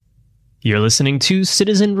You're listening to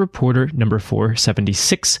Citizen Reporter number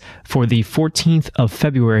 476 for the 14th of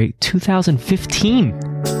February, 2015.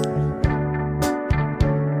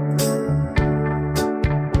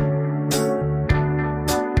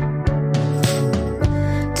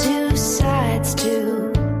 Two sides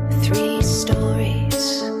to three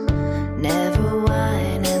stories. Never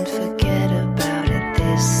whine and forget about it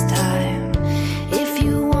this time. If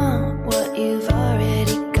you want what you've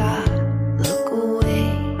already got, look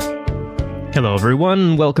away. Hello,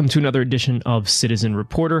 everyone. Welcome to another edition of Citizen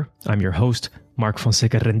Reporter. I'm your host, Mark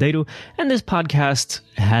Fonseca Rendeiro, and this podcast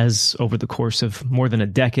has, over the course of more than a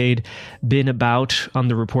decade, been about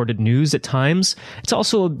underreported news at times. It's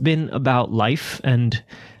also been about life and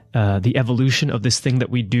the evolution of this thing that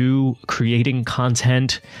we do, creating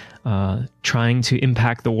content, trying to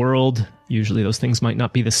impact the world. Usually those things might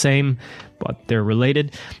not be the same, but they're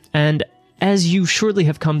related. And as you surely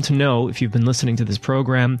have come to know, if you've been listening to this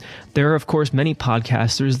program, there are, of course, many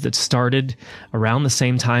podcasters that started around the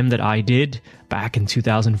same time that I did back in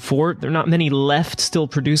 2004. There are not many left still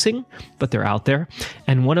producing, but they're out there.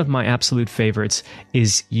 And one of my absolute favorites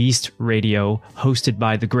is Yeast Radio, hosted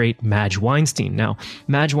by the great Madge Weinstein. Now,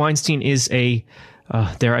 Madge Weinstein is a,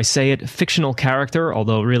 dare I say it, fictional character,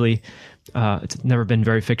 although really it's never been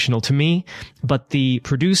very fictional to me, but the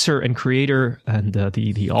producer and creator and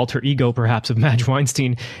the alter ego, perhaps, of Madge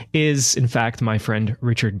Weinstein is, in fact, my friend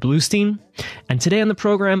Richard Bluestein. And today on the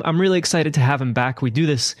program, I'm really excited to have him back. We do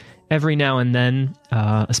this every now and then,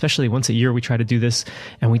 especially once a year we try to do this,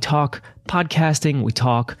 and we talk podcasting, we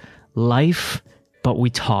talk life, but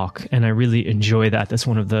we talk, and I really enjoy that. That's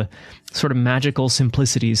one of the sort of magical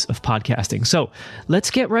simplicities of podcasting. So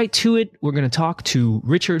let's get right to it. We're going to talk to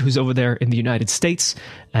Richard, who's over there in the United States,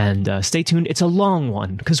 and stay tuned. It's a long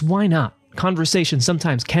one, because why not? Conversation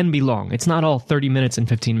sometimes can be long. It's not all 30 minutes and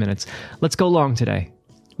 15 minutes. Let's go long today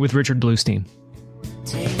with Richard Bluestein.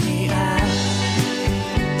 Take me out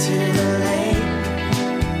to the lake,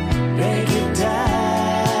 break it down,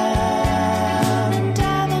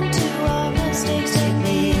 dive into our mistakes, take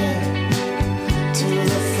me in to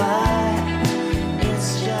the fire.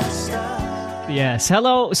 It's just us. Yes.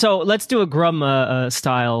 Hello. So let's do a Grum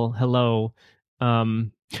style hello.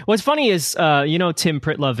 What's funny is, Tim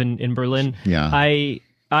Pritlove in Berlin. Yeah.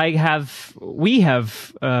 We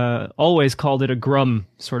have always called it a Grum,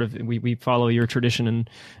 sort of. We follow your tradition,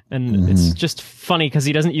 and it's just funny because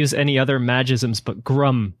he doesn't use any other magisms, but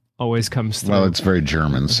Grum always comes through. Well, it's very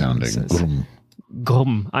German sounding. Grum.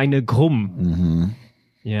 Grum, eine Grum. Mm-hmm.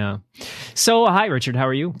 Yeah. So, hi, Richard. How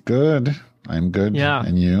are you? Good. I'm good. Yeah.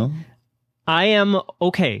 And you? I am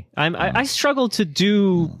okay. I struggle to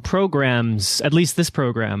do programs, at least this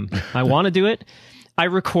program. I want to do it. I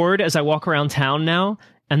record as I walk around town now,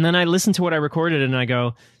 and then I listen to what I recorded, and I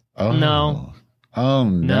go, no. Oh, no,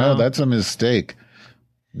 No. that's a mistake.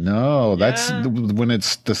 No, that's Yeah. when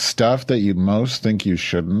it's the stuff that you most think you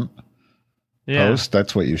shouldn't post,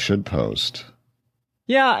 that's what you should post.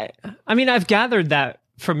 Yeah, I mean, I've gathered that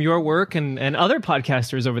from your work and other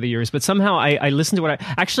podcasters over the years, but somehow I listen to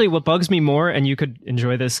what bugs me more, and you could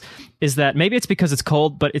enjoy this, is that maybe it's because it's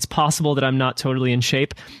cold, but it's possible that I'm not totally in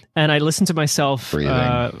shape, and I listen to myself.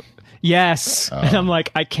 Breathing. Yes. And I'm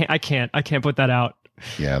like, I can't put that out.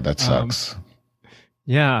 Yeah, that sucks.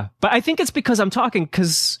 Yeah. But I think it's because I'm talking,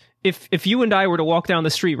 because if you and I were to walk down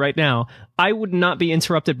the street right now, I would not be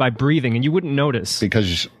interrupted by breathing, and you wouldn't notice.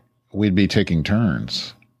 Because we'd be taking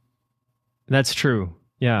turns. That's true.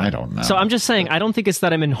 Yeah. I don't know. So I'm just saying, I don't think it's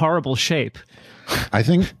that I'm in horrible shape. I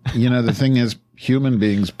think, the thing is, human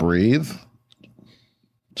beings breathe.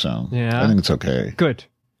 So Yeah. I think it's okay. Good.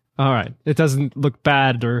 All right. It doesn't look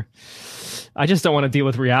bad, or I just don't want to deal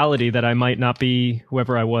with reality that I might not be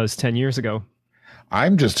whoever I was 10 years ago.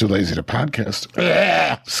 I'm just too lazy to podcast.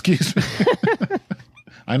 Excuse me.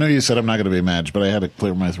 I know you said I'm not going to be Madge, but I had to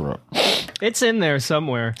clear my throat. It's in there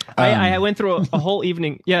somewhere. I went through a whole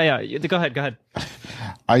evening. Yeah. Go ahead.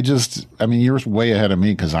 You're way ahead of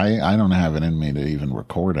me because I don't have it in me to even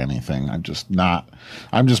record anything. I'm just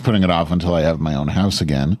putting it off until I have my own house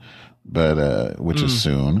again, but, which is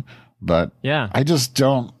soon. But Yeah. I just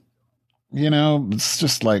don't, it's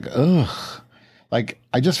just like, ugh. Like,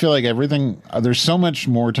 I just feel like everything, there's so much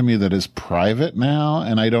more to me that is private now,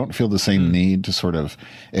 and I don't feel the same need to sort of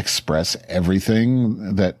express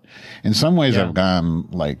everything that, in some ways, I've gone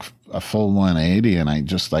like a full 180, and I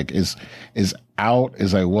just like is out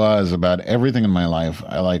as I was about everything in my life.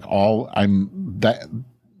 I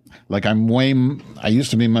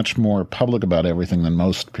used to be much more public about everything than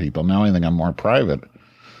most people. Now I think I'm more private.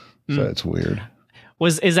 So it's weird.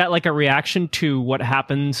 Is that like a reaction to what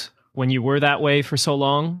happened when you were that way for so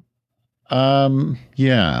long?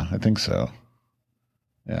 Yeah, I think so.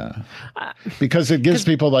 Yeah. Because it gives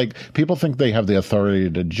people people think they have the authority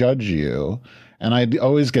to judge you. And I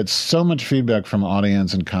always get so much feedback from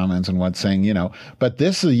audience and comments and what's saying, but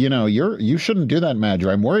this is, you shouldn't do that,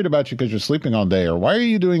 Madger. I'm worried about you because you're sleeping all day, or why are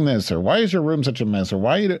you doing this? Or why is your room such a mess? Or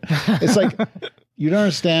why you it's like, you don't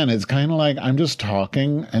understand. It's kind of like, I'm just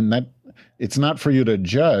talking, and that it's not for you to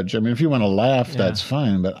judge. I mean, if you want to laugh, that's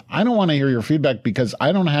fine, but I don't want to hear your feedback because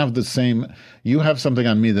I don't have the same, you have something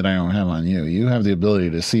on me that I don't have on you. You have the ability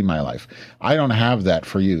to see my life. I don't have that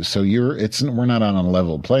for you. So we're not on a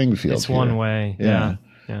level playing field. It's one way. Yeah.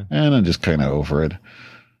 And I'm just kind of over it.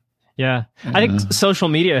 Yeah. I think social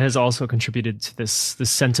media has also contributed to this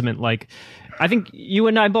sentiment. Like, I think you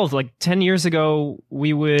and I both, 10 years ago,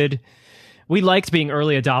 we liked being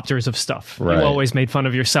early adopters of stuff. Right. You always made fun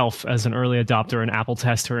of yourself as an early adopter, an Apple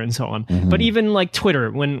tester, and so on. Mm-hmm. But even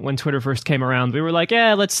Twitter, when Twitter first came around, we were like,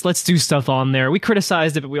 yeah, let's do stuff on there. We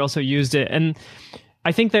criticized it, but we also used it. And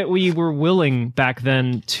I think that we were willing back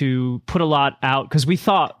then to put a lot out because we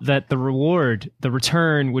thought that the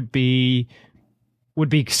return would be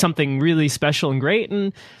something really special and great.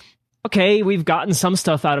 And okay, we've gotten some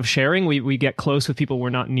stuff out of sharing. We get close with people we're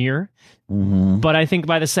not near. Mm-hmm. But I think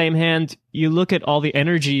by the same hand, you look at all the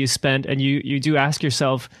energy you spent and you do ask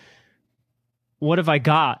yourself, what have I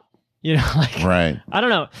got? Right. I don't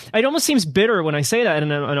know. It almost seems bitter when I say that,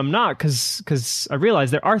 and I'm not, because I realize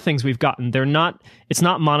there are things we've gotten. It's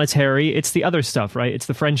not monetary. It's the other stuff, right? It's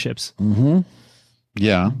the friendships. Mm-hmm.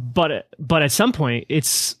 Yeah. But at some point,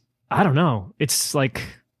 I don't know. It's like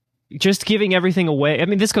just giving everything away. I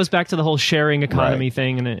mean, this goes back to the whole sharing economy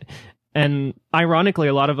thing, and ironically,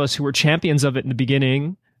 a lot of us who were champions of it in the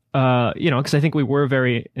beginning, because I think we were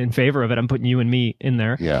very in favor of it. I'm putting you and me in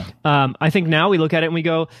there. Yeah. I think now we look at it and we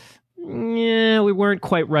go, yeah, we weren't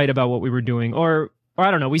quite right about what we were doing, or I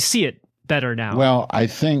don't know. We see it better now. Well, I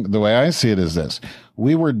think the way I see it is this: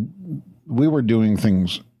 we were doing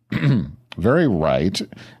things very right,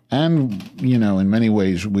 and in many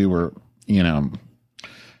ways we were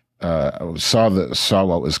saw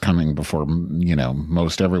what was coming before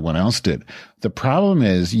most everyone else did. The problem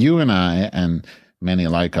is you and I and many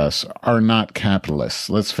like us are not capitalists.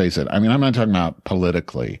 Let's face it. I mean, I'm not talking about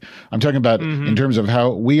politically. I'm talking about in terms of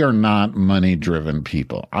how we are not money-driven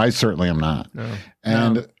people. I certainly am not. No.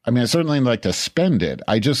 And I mean, I certainly like to spend it.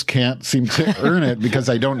 I just can't seem to earn it because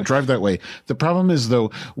I don't drive that way. The problem is,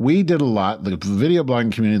 though, we did a lot. The video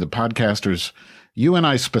blogging community, the podcasters, you and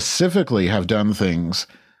I specifically have done things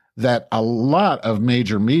that a lot of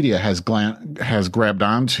major media has grabbed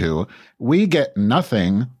onto. We get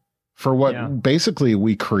nothing for what basically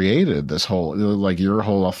we created, this whole, your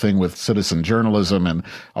whole thing with citizen journalism and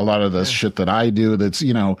a lot of this shit that I do that's,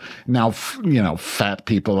 now, fat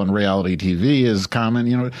people on reality TV is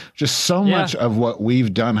common, just so much of what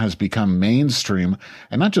we've done has become mainstream.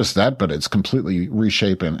 And not just that, but it's completely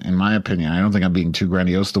reshaping, in my opinion. I don't think I'm being too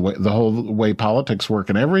grandiose, the whole way politics work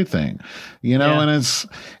and everything, and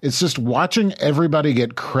it's just watching everybody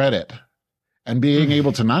get credit and being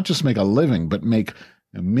able to not just make a living, but make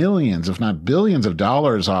millions, if not billions of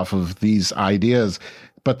dollars off of these ideas.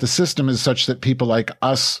 But the system is such that people like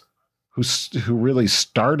us who really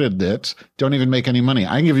started it don't even make any money.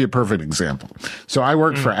 I can give you a perfect example. So I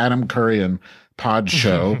worked for Adam Curry and Pod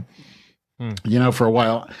Show, for a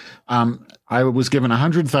while. I was given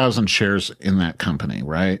 100,000 shares in that company,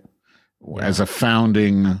 right? Yeah. As a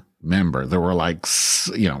founding member. There were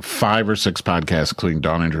 5 or 6 podcasts, including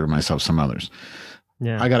Dawn Andrew, myself, some others.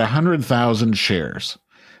 Yeah. I got 100,000 shares.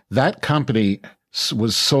 That company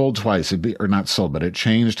was sold twice, or not sold, but it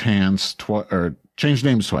changed hands or changed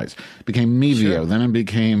names twice. It became Mevio, then it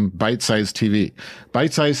became Bite Size TV.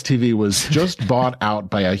 Bite Size TV was just bought out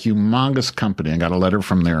by a humongous company. I got a letter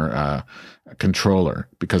from their controller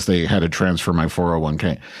because they had to transfer my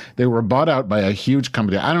 401k. They were bought out by a huge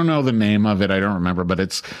company. I don't know the name of it. I don't remember, but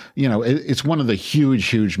it's, it's one of the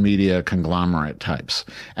huge media conglomerate types.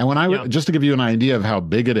 And when just to give you an idea of how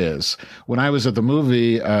big it is, when I was at the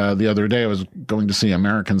movie, the other day, I was going to see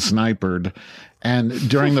American Snipered. And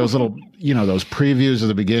during those little, those previews at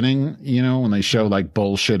the beginning, when they show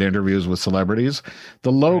bullshit interviews with celebrities,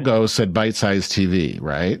 the logo said Bite Size TV,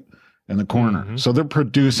 right? In the corner. Mm-hmm. So they're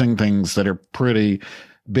producing things that are pretty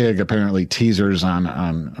big, apparently teasers on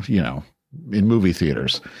in movie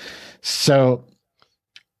theaters. So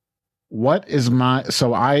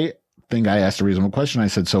so I think I asked a reasonable question. I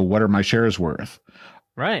said, so what are my shares worth?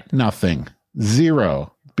 Right. Nothing.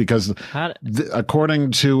 Zero. Because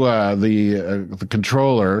according to the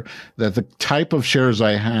controller, that the type of shares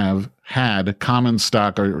I had common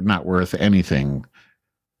stock are not worth anything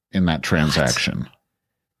in that transaction. What?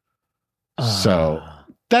 So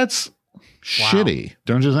that's shitty,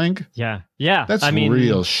 don't you think? Yeah. That's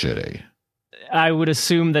real shitty. I would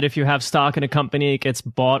assume that if you have stock in a company, it gets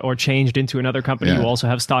bought or changed into another company. You also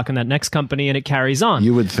have stock in that next company, and it carries on.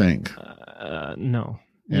 You would think. No.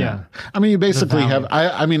 Yeah. I mean, you basically have.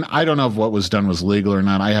 I mean, I don't know if what was done was legal or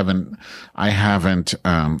not. I haven't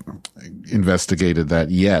investigated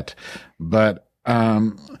that yet. But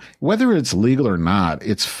whether it's legal or not,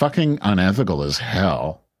 it's fucking unethical as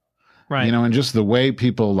hell. Right. You know, and just the way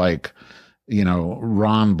people like, you know,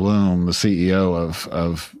 Ron Bloom, the CEO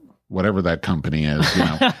of whatever that company is, you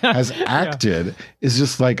know, has acted is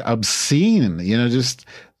just like obscene. You know, just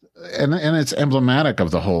and it's emblematic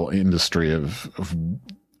of the whole industry of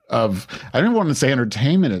I don't want to say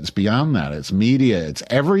entertainment. It's beyond that. It's media. It's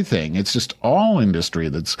everything. It's just all industry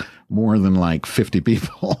that's more than like 50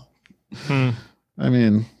 people. I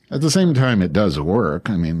mean, at the same time, it does work.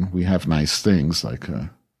 I mean, we have nice things like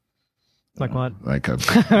what? Like well,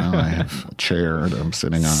 I have a chair that I'm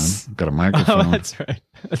sitting on. Got a microphone. Oh, that's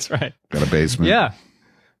right. Got a basement.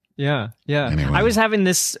 Yeah. Anyway. I was having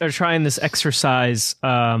trying this exercise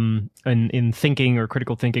in thinking or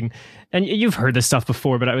critical thinking, and you've heard this stuff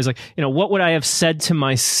before, but I was like, you know, what would I have said to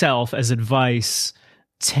myself as advice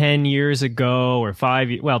 10 years ago or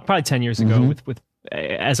probably 10 years ago with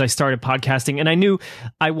as I started podcasting, and I knew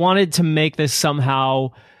I wanted to make this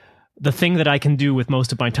somehow the thing that I can do with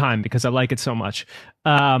most of my time because I like it so much.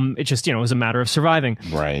 It just, you know, it was a matter of surviving.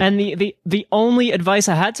 Right. And the only advice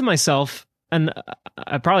I had to myself, and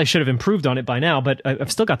I probably should have improved on it by now, but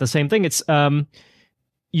I've still got the same thing. It's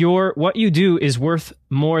what you do is worth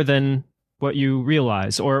more than what you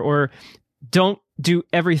realize, or don't do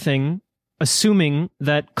everything assuming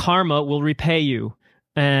that karma will repay you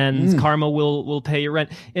and karma will pay your rent.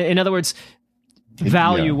 In other words,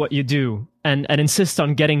 value what you do and insist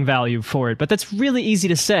on getting value for it. But that's really easy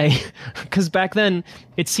to say because back then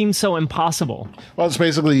it seemed so impossible. Well, it's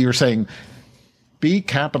basically you're saying be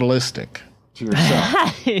capitalistic to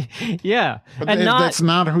yourself. Yeah. But and that's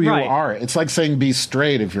not who you are. It's like saying be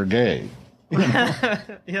straight if you're gay. You know?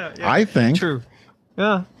 Yeah. I think. True.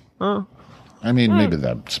 Yeah. I mean, maybe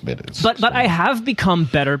that's a bit. But I have become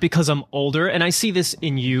better because I'm older, and I see this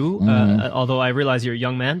in you, although I realize you're a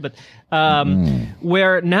young man, but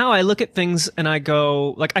where now I look at things and I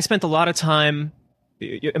go, like, I spent a lot of time.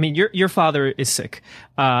 I mean, your father is sick.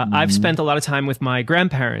 I've spent a lot of time with my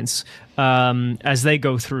grandparents as they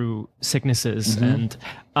go through sicknesses, and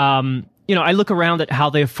you know, I look around at how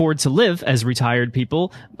they afford to live as retired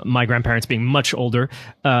people. My grandparents being much older,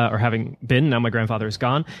 or having been. Now my grandfather is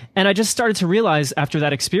gone, and I just started to realize after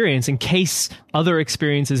that experience, in case other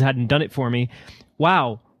experiences hadn't done it for me,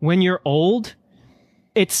 wow, when you're old,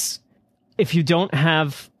 if you don't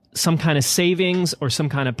have some kind of savings or some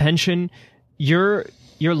kind of pension, you're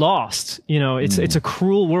lost. You know, it's a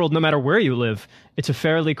cruel world no matter where you live. It's a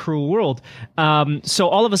fairly cruel world. So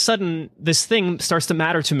all of a sudden, this thing starts to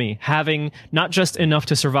matter to me, having not just enough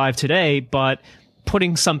to survive today, but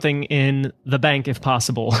putting something in the bank if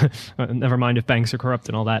possible. Never mind if banks are corrupt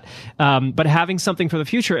and all that. But having something for the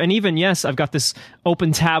future. And even, yes, I've got this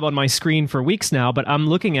open tab on my screen for weeks now, but I'm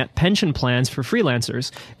looking at pension plans for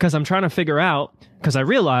freelancers because I'm trying to figure out, because I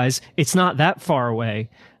realize it's not that far away.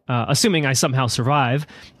 Assuming I somehow survive,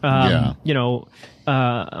 you know,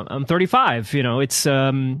 I'm 35, you know, it's,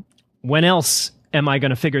 when else am I going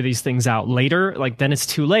to figure these things out later? Like, then it's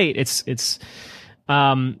too late. So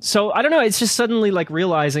I don't know. It's just suddenly like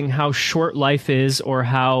realizing how short life is, or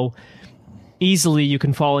how easily you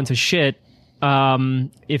can fall into shit.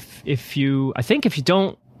 If you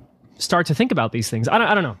don't start to think about these things, I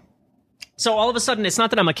don't know. So all of a sudden, it's not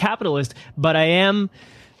that I'm a capitalist, but I am,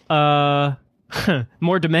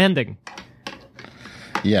 more demanding.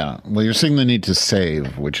 Yeah. Well, you're seeing the need to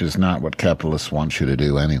save, which is not what capitalists want you to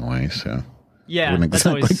do anyway. So yeah, I wouldn't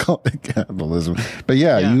exactly call it capitalism. But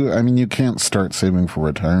you can't start saving for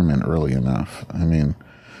retirement early enough. I mean,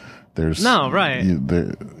 there's no right. And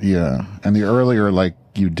the earlier like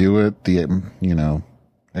you do it, the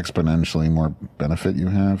exponentially more benefit you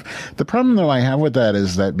have. The problem though I have with that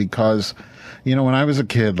is that because, you know, when I was a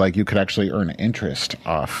kid, like you could actually earn interest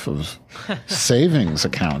off of savings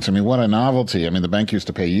accounts. I mean, what a novelty. I mean, the bank used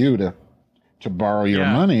to pay you to borrow your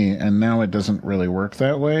money, and now it doesn't really work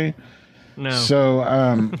that way. No.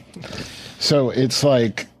 So, so it's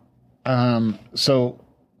like,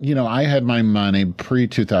 you know, I had my money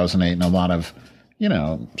pre-2008 in a lot of, you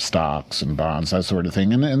know, stocks and bonds, that sort of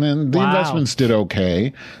thing. And then the investments did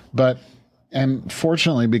okay. And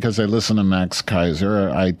fortunately, because I listened to Max Kaiser,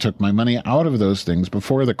 I took my money out of those things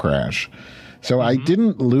before the crash. So I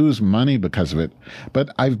didn't lose money because of it,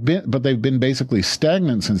 but they've been basically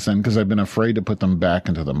stagnant since then because I've been afraid to put them back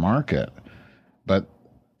into the market. But,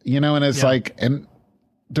 and it's and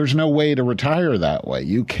there's no way to retire that way.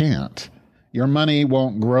 You can't. Your money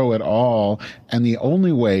won't grow at all. And the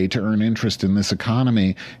only way to earn interest in this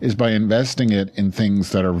economy is by investing it in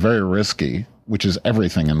things that are very risky, which is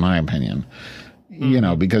everything, in my opinion.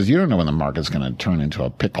 Because you don't know when the market's going to turn into a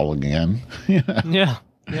pickle again. Yeah.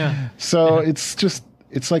 So it's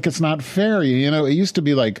like it's not fair. It used to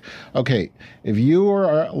be like, okay, if you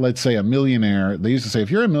are, let's say, a millionaire, they used to say,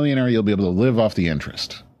 if you're a millionaire, you'll be able to live off the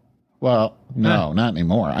interest. Well, no, not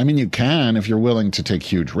anymore. I mean, you can if you're willing to take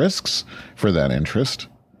huge risks for that interest,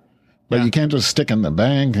 but you can't just stick in the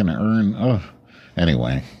bank and earn.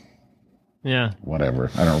 Anyway. Yeah. Whatever.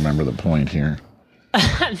 I don't remember the point here.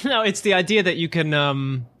 No, it's the idea that you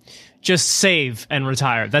can just save and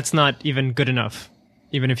retire. That's not even good enough,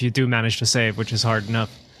 even if you do manage to save, which is hard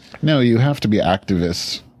enough. No, you have to be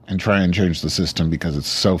activists and try and change the system because it's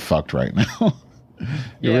so fucked right now.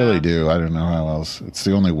 You really do. I don't know how else. It's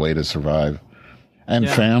the only way to survive. And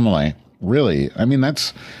family, really. I mean,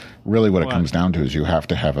 that's really what it comes down to is you have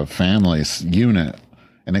to have a family unit,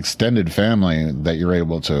 an extended family that you're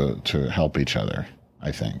able to help each other,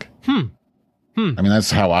 I think. I mean,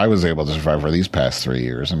 that's how I was able to survive for these past 3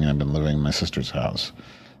 years. I mean, I've been living in my sister's house.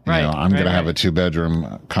 I'm going to have a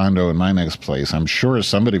 2-bedroom condo in my next place. I'm sure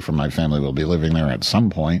somebody from my family will be living there at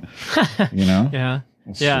some point, Yeah.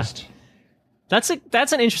 It's just... That's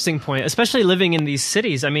an interesting point, especially living in these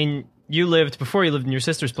cities. I mean, before you lived in your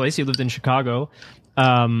sister's place, you lived in Chicago.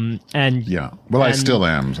 I still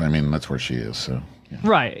am. I mean, that's where she is. So. Yeah.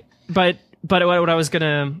 Right. But what I was going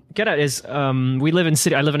to get at is I live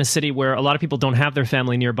in a city where a lot of people don't have their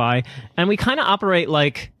family nearby, and we kind of operate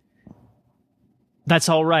like that's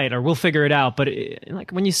all right, or we'll figure it out. But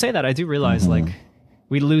like when you say that, I do realize like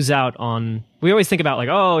we lose out on. We always think about like,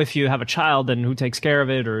 oh, if you have a child, then who takes care of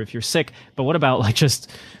it, or if you're sick. But what about like just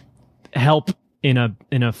help in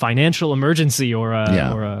a financial emergency or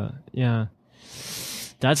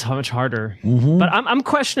That's how much harder. But I'm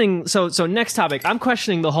questioning. So next topic. I'm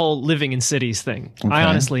questioning the whole living in cities thing. Okay. I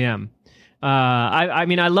honestly am. I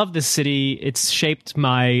mean, I love this city. It's shaped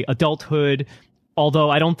my adulthood.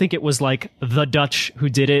 Although I don't think it was like the Dutch who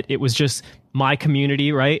did it. It was just my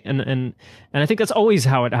community, right? And I think that's always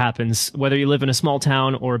how it happens. Whether you live in a small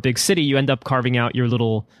town or a big city, you end up carving out your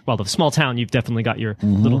little. Well, the small town, you've definitely got your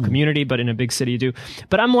little community, but in a big city, you do.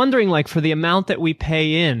 But I'm wondering, like, for the amount that we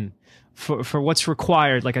pay in. For what's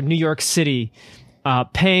required, like a New York City,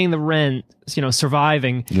 paying the rent,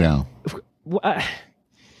 surviving. Yeah.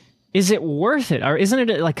 Is it worth it, or isn't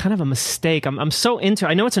it like kind of a mistake? I'm so into.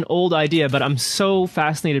 I know it's an old idea, but I'm so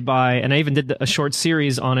fascinated by, and I even did a short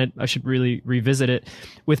series on it. I should really revisit it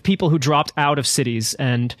with people who dropped out of cities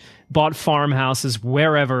and bought farmhouses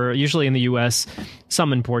wherever, usually in the U.S.,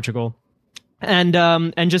 some in Portugal. And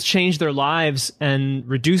just change their lives and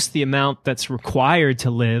reduce the amount that's required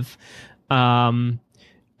to live, and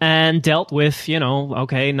dealt with,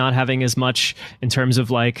 not having as much in terms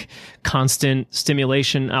of like constant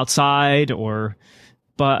stimulation outside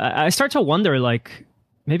but I start to wonder, like,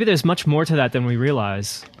 maybe there's much more to that than we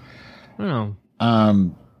realize. I don't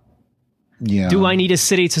know. Yeah. Do I need a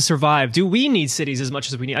city to survive? Do we need cities as much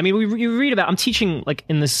as we need? I mean, you read about. I'm teaching like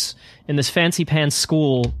in this fancy pants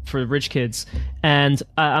school for rich kids, and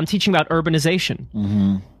I'm teaching about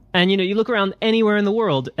urbanization. And you look around anywhere in the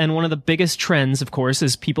world, and one of the biggest trends, of course,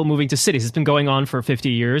 is people moving to cities. It's been going on for 50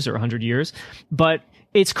 years or 100 years, but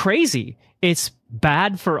it's crazy. It's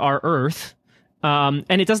bad for our Earth, and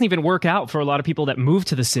it doesn't even work out for a lot of people that move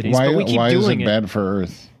to the cities. But we keep doing it. Why is it bad for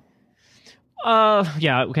Earth?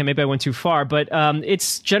 Yeah, okay, maybe I went too far, but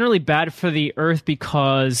it's generally bad for the Earth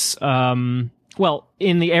because,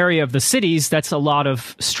 in the area of the cities, that's a lot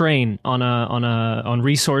of strain on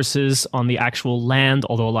resources, on the actual land,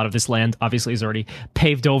 although a lot of this land obviously is already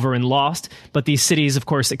paved over and lost. But these cities, of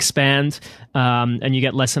course, expand, and you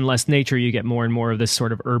get less and less nature, you get more and more of this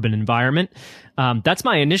sort of urban environment. That's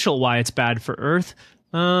my initial why it's bad for Earth.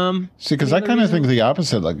 See, because I kind of think the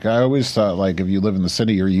opposite. Like, I always thought, like, if you live in the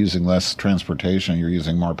city, you're using less transportation, you're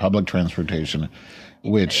using more public transportation,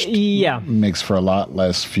 which makes for a lot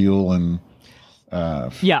less fuel and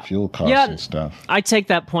fuel costs and stuff. I take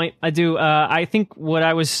that point. I do. I think what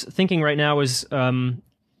I was thinking right now was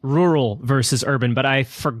rural versus urban, but I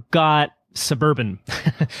forgot suburban,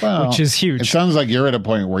 which is huge. It sounds like you're at a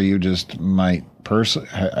point where you just might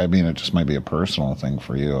it just might be a personal thing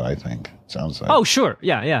for you, I think. Sounds like. Oh, sure.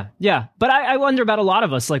 Yeah. But I wonder about a lot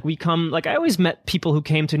of us. Like, I always met people who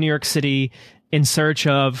came to New York City in search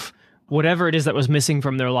of whatever it is that was missing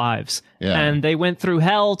from their lives. Yeah. And they went through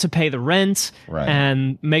hell to pay the rent Right.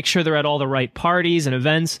 and make sure they're at all the right parties and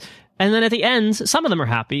events. And then at the end, some of them are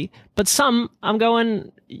happy, but some I'm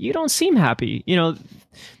going, you don't seem happy. You know,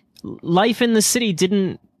 life in the city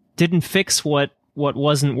didn't fix what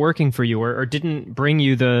wasn't working for you or didn't bring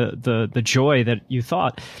you the joy that you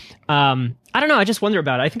thought. I don't know. I just wonder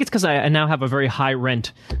about it. I think it's because I now have a very high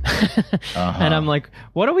rent, and I'm like,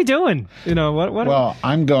 what are we doing? You know, what? Well,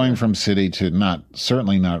 I'm going from city to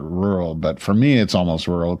certainly not rural, but for me, it's almost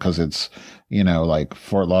rural because it's, you know, like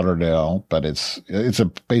Fort Lauderdale, but it's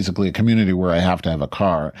basically a community where I have to have a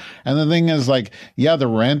car. And the thing is, like, yeah, the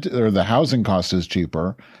rent or the housing cost is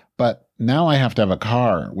cheaper, but now I have to have a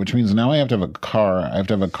car, which means now I have to have a car. I have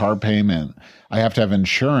to have a car payment. I have to have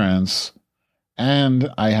insurance. And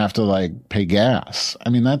I have to like pay gas. I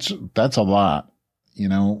mean, that's a lot, you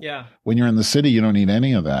know. Yeah. When you're in the city, you don't need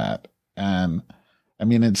any of that. And I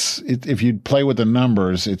mean, if you play with the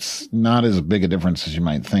numbers, it's not as big a difference as you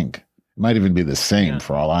might think. It might even be the same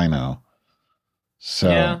for all I know. So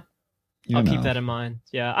yeah, I'll keep that in mind.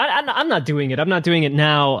 Yeah, I'm not doing it. I'm not doing it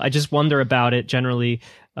now. I just wonder about it generally.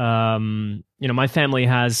 You know, my family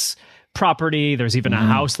has property. There's even a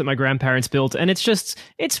house that my grandparents built, and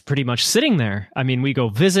it's pretty much sitting there. I mean, we go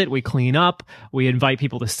visit, we clean up, we invite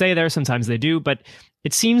people to stay there. Sometimes they do, but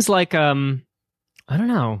it seems like I don't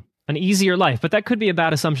know, an easier life. But that could be a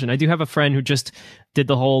bad assumption. I do have a friend who just did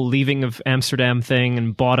the whole leaving of Amsterdam thing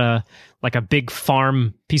and bought a big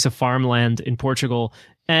piece of farmland in Portugal.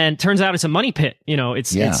 And turns out it's a money pit. You know,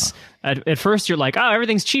 it's at first you're like, oh,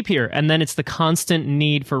 everything's cheap here. And then it's the constant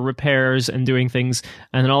need for repairs and doing things.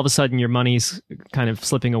 And then all of a sudden your money's kind of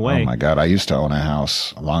slipping away. Oh my God. I used to own a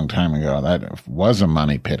house a long time ago. That was a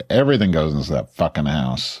money pit. Everything goes into that fucking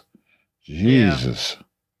house. Jesus.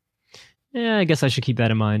 Yeah, I guess I should keep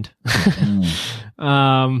that in mind.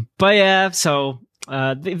 But yeah, so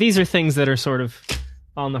these are things that are sort of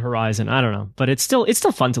on the horizon. I don't know. But it's still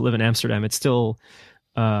fun to live in Amsterdam. It's still...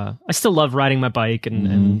 I still love riding my bike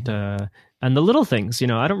and the little things, you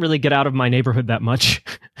know. I don't really get out of my neighborhood that much.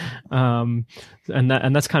 And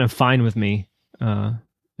that's kind of fine with me. Yeah,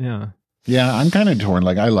 I'm kind of torn.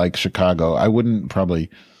 Like, I like Chicago. I wouldn't probably,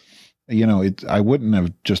 you know, I wouldn't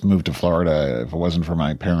have just moved to Florida if it wasn't for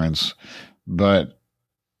my parents, but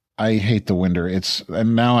I hate the winter.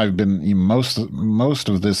 And now I've been most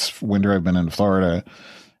of this winter I've been in Florida.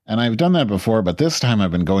 And I've done that before, but this time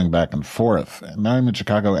I've been going back and forth. And now I'm in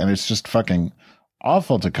Chicago, and it's just fucking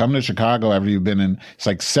awful to come to Chicago after you've been in, it's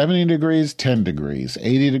like 70 degrees, 10 degrees,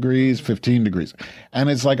 80 degrees, 15 degrees. And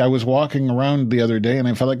it's like I was walking around the other day, and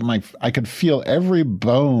I felt like I could feel every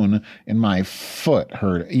bone in my foot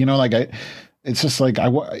hurt. You know, like it's just like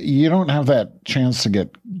you don't have that chance to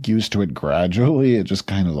get used to it gradually. It's just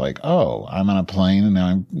kind of like, oh, I'm on a plane,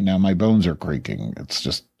 and now my bones are creaking. It's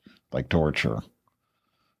just like torture.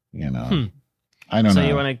 You know, I don't know. So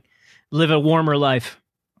you want to live a warmer life?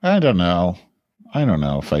 I don't know. I don't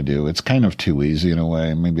know if I do. It's kind of too easy in a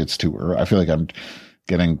way. Maybe it's too early. I feel like I'm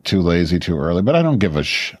getting too lazy too early, but I don't give a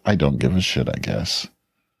shit, I guess.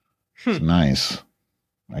 It's nice,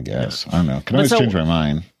 I guess. I don't know. Can always change my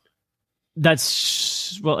mind.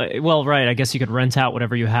 That's well, right. I guess you could rent out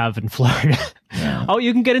whatever you have in Florida. Yeah. Oh,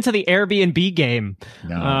 you can get into the Airbnb game.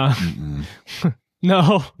 No.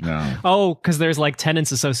 No. No. Oh, because there's like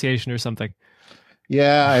tenants association or something.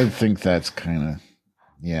 Yeah, I think that's kind of.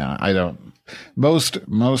 Yeah, I don't.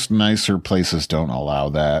 Most nicer places don't allow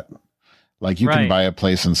that. Like you can buy a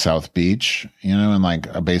place in South Beach, you know, and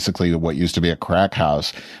like basically what used to be a crack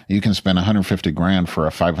house, you can spend $150,000 for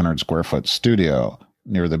a 500 square foot studio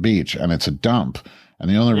near the beach, and it's a dump. And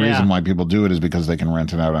the only reason why people do it is because they can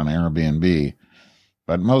rent it out on Airbnb.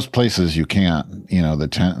 But most places you can't. You know,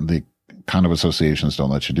 the condo associations don't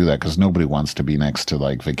let you do that because nobody wants to be next to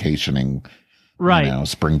like vacationing, you know,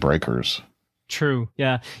 spring breakers. True.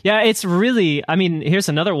 Yeah. Yeah. It's really, I mean, here's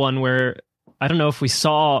another one where I don't know if we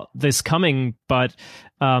saw this coming, but,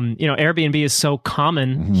 you know, Airbnb is so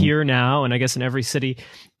common here now, and I guess in every city.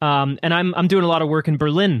 And I'm doing a lot of work in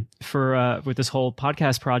Berlin with this whole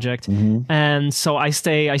podcast project. And so I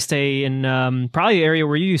stay in, probably the area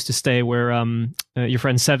where you used to stay, where, your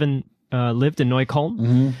friend Seven, lived in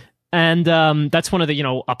Neukölln. And that's one of the, you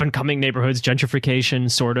know, up and coming neighborhoods, gentrification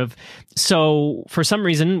sort of. So for some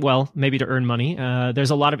reason, well, maybe to earn money, there's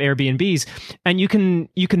a lot of Airbnbs, and you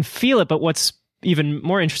can feel it. But what's even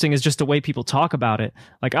more interesting is just the way people talk about it.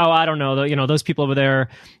 Like, oh, I don't know, you know, those people over there,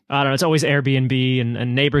 I don't know, it's always Airbnb,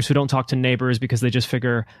 and neighbors who don't talk to neighbors because they just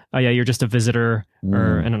figure, oh yeah, you're just a visitor,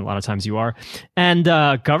 and a lot of times you are. And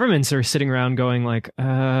governments are sitting around going like, all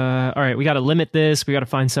right, we got to limit this, we got to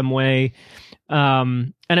find some way.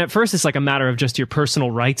 And at first it's like a matter of just your personal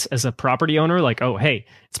rights as a property owner. Like, oh, hey,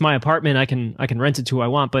 it's my apartment. I can rent it to who I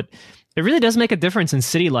want. But it really does make a difference in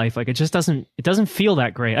city life. Like it doesn't feel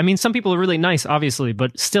that great. I mean, some people are really nice, obviously,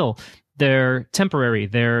 but still they're temporary.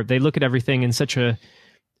 They look at everything in such a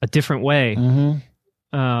different way.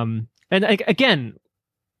 And again,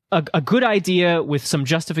 a good idea with some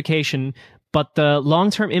justification, but the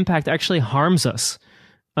long-term impact actually harms us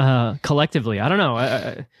collectively. I don't know.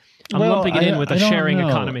 I'm lumping it in with a sharing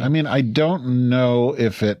economy. I mean, I don't know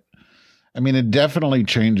if it definitely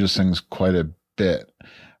changes things quite a bit,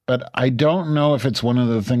 but I don't know if it's one of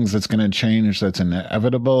the things that's going to change that's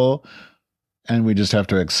inevitable and we just have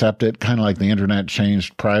to accept it, kind of like the internet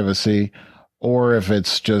changed privacy, or if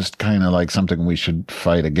it's just kind of like something we should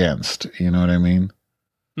fight against. You know what I mean?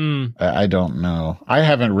 I don't know. I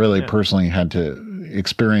haven't really personally had to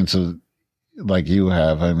experience it like you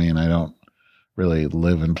have. I mean, I don't really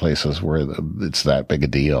live in places where it's that big a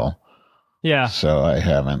deal. Yeah. So I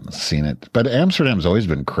haven't seen it. But Amsterdam's always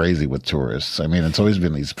been crazy with tourists. I mean, it's always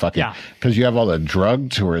been these fucking, because you have all the drug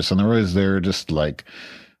tourists and they're always there just like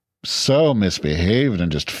so misbehaved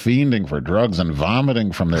and just fiending for drugs and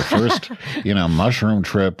vomiting from their first, mushroom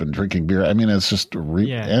trip and drinking beer. I mean, it's just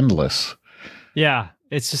endless. Yeah.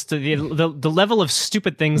 It's just the level of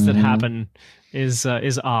stupid things that happen is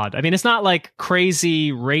odd. I mean, it's not like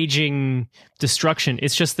crazy, raging destruction.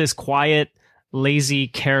 It's just this quiet, lazy,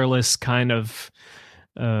 careless kind of,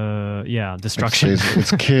 destruction.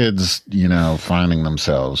 It's kids, finding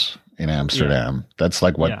themselves in Amsterdam. Yeah. That's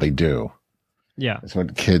like what they do. Yeah. That's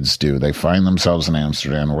what kids do. They find themselves in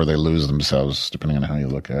Amsterdam or they lose themselves, depending on how you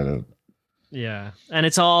look at it. Yeah. And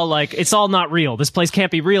it's all not real. This place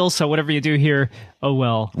can't be real, so whatever you do here, oh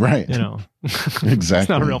well. Right. Exactly. It's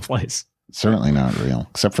not a real place. Certainly not real,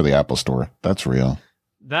 except for the Apple Store. That's real.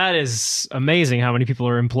 That is amazing how many people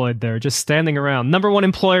are employed there, just standing around. Number one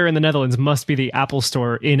employer in the Netherlands must be the Apple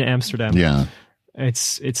Store in Amsterdam. Yeah.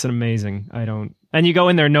 It's amazing. And you go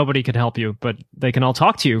in there, nobody can help you, but they can all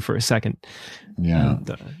talk to you for a second. Yeah.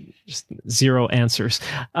 And, just zero answers.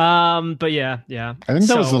 But yeah. I think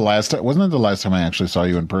that was the last time. Wasn't it the last time I actually saw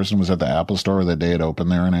you in person? Was at the Apple Store the day it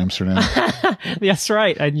opened there in Amsterdam? That's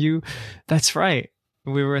right. That's right.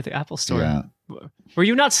 We were at the Apple Store. Yeah. Were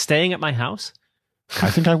you not staying at my house? I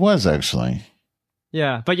think I was actually.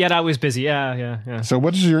 Yeah, but yet I was busy. Yeah. So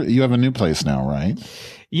what is you have a new place now, right?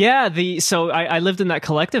 Yeah, so I lived in that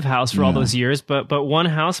collective house for all those years, but one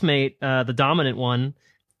housemate, the dominant one,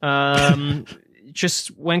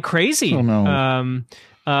 just went crazy. Oh no.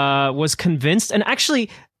 Was convinced, and actually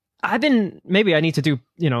maybe I need to do,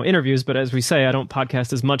 interviews, but as we say, I don't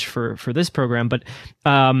podcast as much for this program, but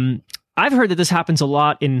I've heard that this happens a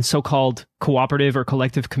lot in so-called cooperative or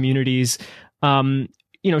collective communities.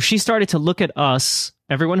 She started to look at us,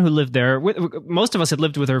 everyone who lived there. Most of us had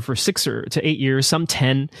lived with her for 6 to 8 years, some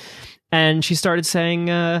 10. And she started saying,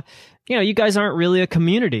 you guys aren't really a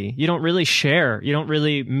community. You don't really share. You don't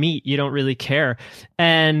really meet. You don't really care.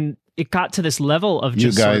 And it got to this level of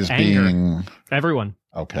just you guys sort of anger. Being Everyone.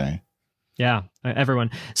 Okay. Yeah,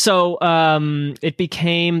 everyone. So it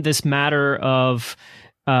became this matter of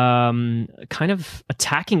kind of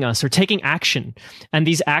attacking us or taking action, and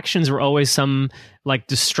these actions were always some like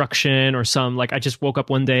destruction or some like I just woke up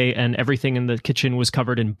one day and everything in the kitchen was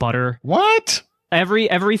covered in butter. What?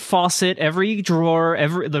 Every faucet, every drawer,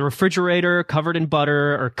 the refrigerator covered in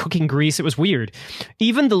butter or cooking grease. It was weird.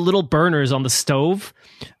 Even the little burners on the stove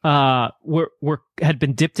had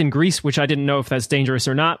been dipped in grease, which I didn't know if that's dangerous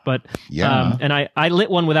or not. But and I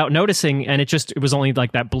lit one without noticing, and it was only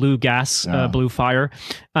like that blue gas, blue fire.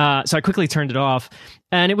 So I quickly turned it off,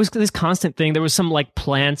 and it was this constant thing. There was some like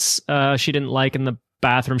plants she didn't like in the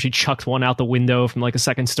bathroom. She chucked one out the window from like a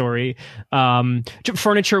second story.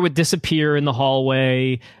 Furniture would disappear in the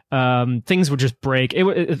hallway. Things would just break.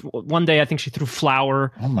 One day I think she threw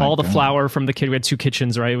flour, all the flour from the kitchen. We had 2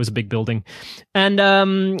 kitchens, right? It was a big building. And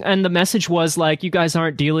the message was like, you guys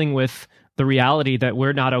aren't dealing with the reality that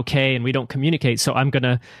we're not okay and we don't communicate. So I'm going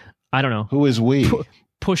to, I don't know. Who is we?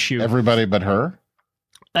 Push you. Everybody but her?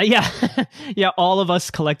 Yeah, all of us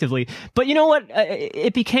collectively. But you know what?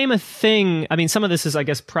 It became a thing. I mean, some of this is, I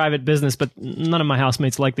guess, private business, but none of my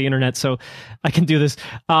housemates like the internet, so I can do this.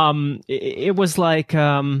 It was like,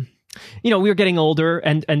 we were getting older,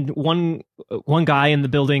 and one guy in the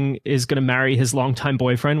building is going to marry his longtime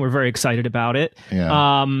boyfriend. We're very excited about it.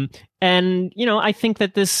 Yeah. And, I think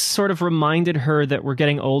that this sort of reminded her that we're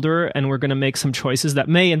getting older and we're going to make some choices that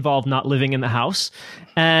may involve not living in the house.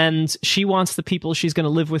 And she wants the people she's going to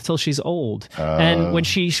live with till she's old. And when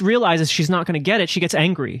she realizes she's not going to get it, she gets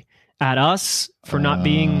angry at us for not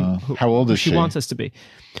being how old is she wants us to be.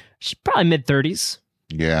 she's probably mid-30s.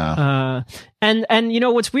 Yeah. And you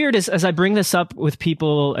know what's weird is, as I bring this up with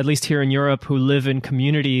people, at least here in Europe, who live in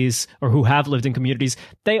communities or who have lived in communities,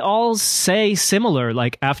 they all say similar.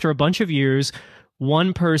 Like after a bunch of years,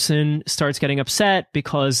 one person starts getting upset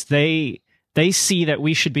because they see that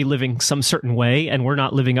we should be living some certain way and we're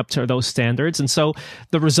not living up to those standards. And so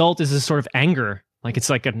the result is this sort of anger. Like it's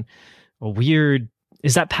like a weird,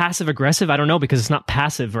 is that passive aggressive? I don't know, because it's not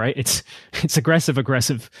passive, right? It's aggressive.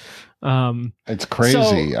 It's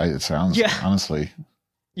crazy. It sounds, honestly.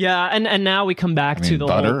 Yeah. And now we come back to the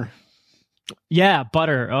butter. Yeah,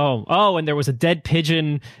 butter. Oh, and there was a dead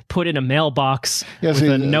pigeon put in a mailbox with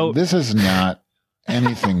a note. This is not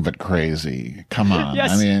anything but crazy. Come on.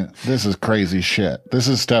 Yes. I mean, this is crazy shit. This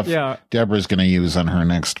is stuff Deborah's going to use on her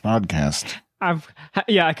next podcast.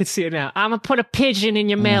 I could see it now. I'm going to put a pigeon in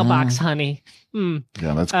your mailbox, honey. Mm.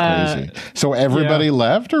 Yeah, that's crazy. So everybody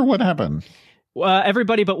left, or what happened?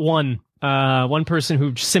 Everybody but one. One person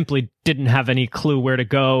who simply didn't have any clue where to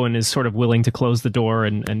go and is sort of willing to close the door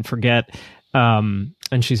and forget. And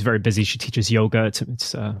she's very busy. She teaches yoga.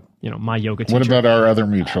 It's my yoga teacher. What about our other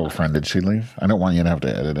mutual friend? Did she leave? I don't want you to have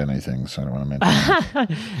to edit anything, so I don't want to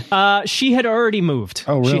mention she had already moved.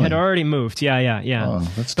 Oh, really? She had already moved. Yeah. Oh,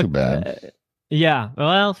 that's too bad. Yeah.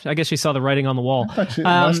 Well, I guess she saw the writing on the wall.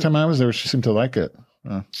 Last time I was there, she seemed to like it.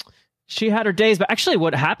 She had her days, but actually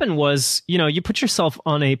what happened was, you put yourself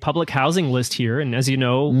on a public housing list here. And as you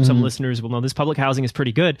know, some listeners will know this public housing is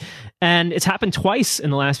pretty good. And it's happened twice in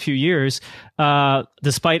the last few years.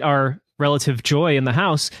 Despite our relative joy in the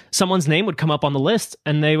house, someone's name would come up on the list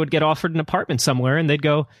and they would get offered an apartment somewhere and they'd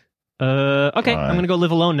go, okay, I'm going to go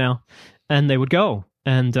live alone now. And they would go.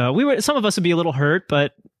 And some of us would be a little hurt,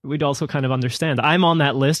 but we'd also kind of understand. I'm on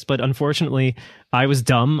that list, but unfortunately, I was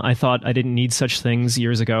dumb. I thought I didn't need such things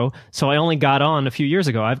years ago. So I only got on a few years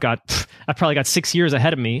ago. I've probably got 6 years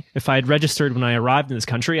ahead of me. If I had registered when I arrived in this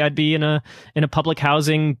country, I'd be in a public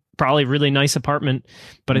housing, probably really nice apartment.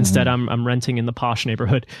 But instead, I'm renting in the posh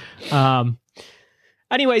neighborhood.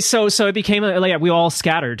 Anyway, so it became we all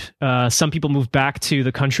scattered. Some people moved back to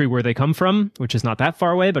the country where they come from, which is not that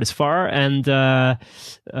far away, but it's far. And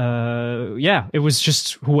it was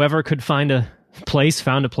just whoever could find a place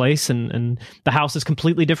found a place, and the house is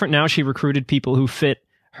completely different now. She recruited people who fit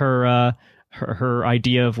her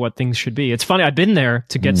idea of what things should be. It's funny. I've been there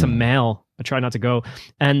to get some mail. I try not to go,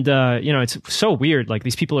 and it's so weird. Like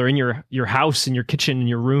these people are in your house, in your kitchen, in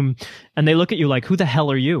your room, and they look at you like, "Who the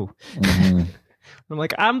hell are you?" I'm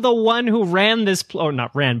like, I'm the one who ran this, or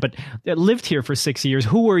not ran, but lived here for 6 years.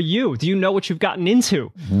 Who are you? Do you know what you've gotten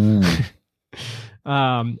into?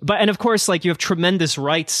 And of course, like you have tremendous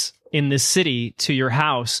rights in this city to your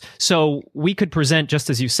house. So we could present, just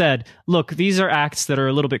as you said, look, these are acts that are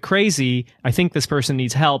a little bit crazy. I think this person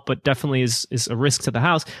needs help, but definitely is a risk to the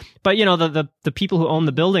house. But the people who own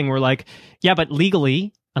the building were like, yeah, but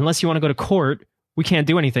legally, unless you want to go to court, we can't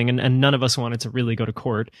do anything. And none of us wanted to really go to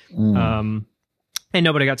court. And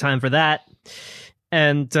nobody got time for that.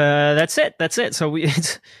 And that's it. So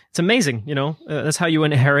it's amazing, that's how you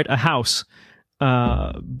inherit a house.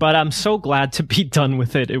 But I'm so glad to be done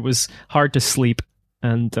with it. It was hard to sleep,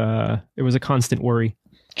 and it was a constant worry.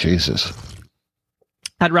 Jesus.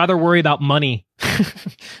 I'd rather worry about money,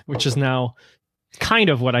 which is now kind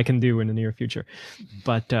of what I can do in the near future.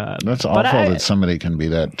 But that's awful that somebody can be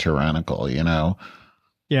that tyrannical,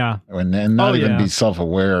 Yeah. And not even be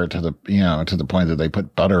self-aware to the point that they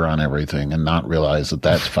put butter on everything and not realize that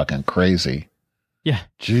that's fucking crazy. Yeah.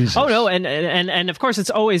 Jesus. Oh no, and of course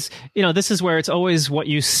it's always, this is where it's always what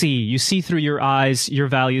you see. You see through your eyes, your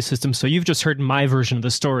value system. So you've just heard my version of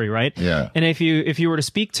the story, right? Yeah. And if you were to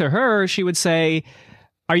speak to her, she would say,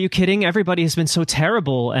 "Are you kidding? Everybody has been so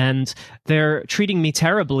terrible and they're treating me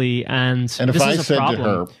terribly, and if this I is a said problem." to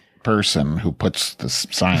her, person who puts the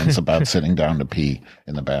signs about sitting down to pee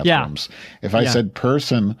in the bathrooms. If I said,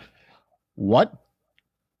 person, what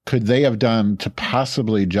could they have done to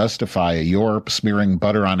possibly justify your smearing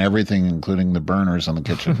butter on everything, including the burners on the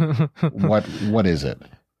kitchen? What is it?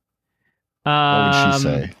 What would she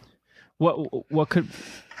say?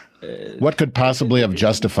 What could possibly have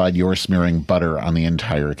justified your smearing butter on the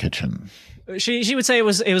entire kitchen? She would say it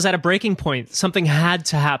was at a breaking point. Something had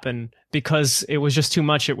to happen because it was just too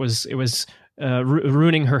much. It was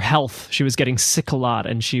ruining her health. She was getting sick a lot,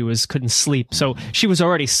 and she couldn't sleep. So she was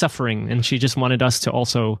already suffering, and she just wanted us to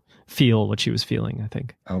also feel what she was feeling, I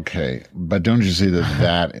think. Okay, but don't you see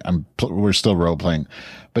that we're still role playing?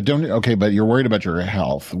 But but you're worried about your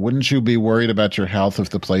health. Wouldn't you be worried about your health if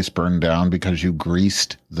the place burned down because you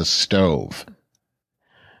greased the stove?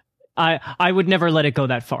 I would never let it go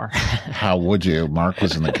that far. How would you? Mark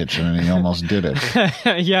was in the kitchen and he almost did it.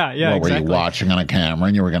 Yeah, What exactly. were you watching on a camera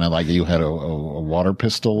and you were going to you had a water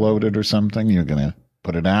pistol loaded or something? You were going to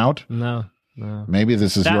put it out? No. Maybe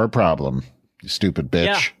this is your problem, you stupid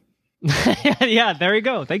bitch. Yeah, there you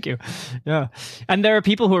go. Thank you. Yeah. And there are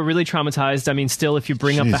people who are really traumatized. I mean, still, if you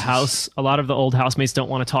bring up the Jesus. house, a lot of the old housemates don't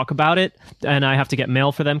want to talk about it. And I have to get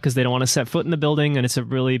mail for them because they don't want to set foot in the building. And it's a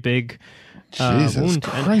really big Jesus wound.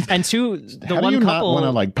 Christ. And two, the How one do you couple.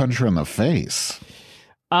 not want to punch her in the face?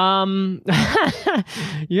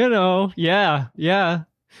 Yeah.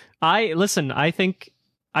 I think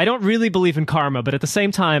I don't really believe in karma, but at the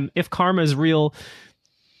same time, if karma is real,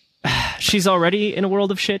 she's already in a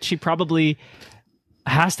world of shit. She probably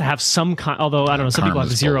has to have some although I don't know, some people have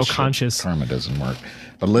Karma's zero bullshit. conscious. Karma doesn't work.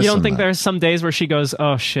 But listen, You don't think there's some days where she goes,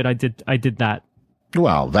 "Oh shit, I did that."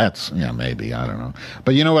 Well, that's, maybe, I don't know.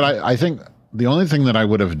 But you know what? I think the only thing that I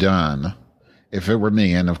would have done if it were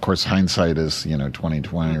me, and of course hindsight is,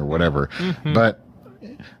 2020 or whatever, but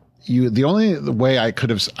the only way I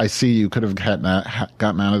see you could have gotten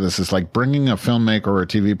out of this is like bringing a filmmaker or a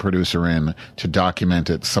TV producer in to document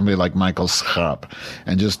it, somebody like Michael Schaap,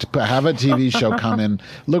 and just have a TV show come in,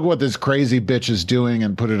 look what this crazy bitch is doing,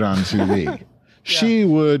 and put it on TV. She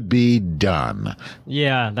would be done.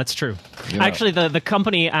 Yeah, that's true. know. Actually, the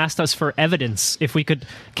company asked us for evidence if we could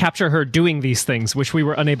capture her doing these things, which we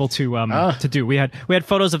were unable to do. We had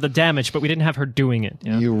photos of the damage, but we didn't have her doing it.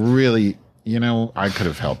 Yeah. You really, I could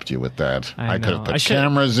have helped you with that. I could have know. put I should-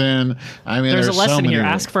 cameras in. I mean, There's a so lesson many here.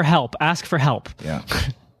 ways. Ask for help. Ask for help. Yeah.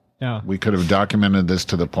 Yeah. We could have documented this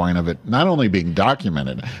to the point of it not only being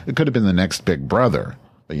documented, it could have been the next Big Brother,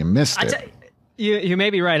 but you missed it. You may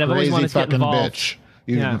be right. I've always Crazy wanted to get fucking involved. bitch.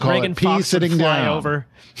 You Yeah. can call Reagan it P Fox sitting would fly down. over.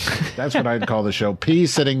 That's what I'd call the show. P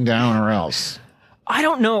sitting down or else. I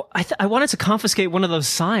don't know. I wanted to confiscate one of those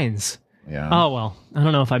signs. Yeah. Oh well, I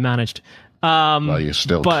don't know if I managed. Well, you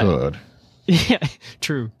still but- could. Yeah,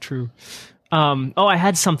 true. I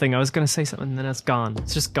had something. I was going to say something, and then it's gone.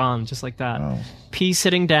 It's just gone, just like that. Oh. P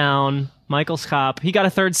sitting down. Michael Schaap. He got a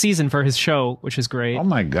third season for his show, which is great. Oh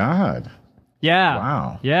my God. Yeah.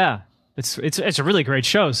 Wow. Yeah. It's a really great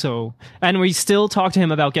show. So, and we still talk to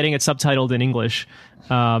him about getting it subtitled in English.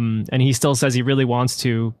 And he still says he really wants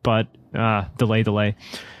to, but delay.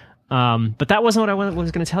 But that wasn't what I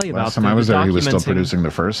was going to tell you about. Last time I was there, he was still documenting. producing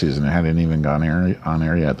the first season. It hadn't even gone on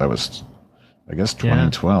air yet. That was, I guess,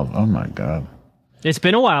 2012. Oh my God. It's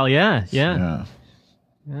been a while. Yeah. Yeah.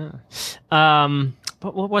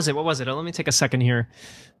 But what was it? Let me take a second here.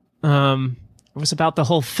 It was about the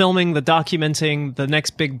whole filming, the documenting, the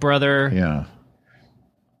next Big Brother. Yeah.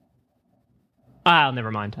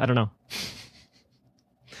 Never mind. I don't know.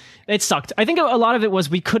 It sucked. I think a lot of it was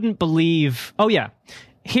we couldn't believe. Oh yeah,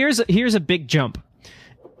 here's a big jump.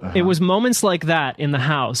 It was moments like that in the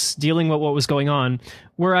house, dealing with what was going on,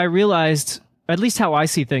 where I realized, at least how I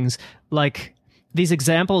see things, like these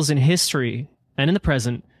examples in history and in the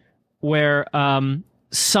present, where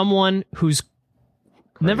someone who's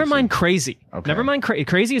never mind crazy, Okay. never mind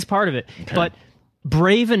crazy is part of it, but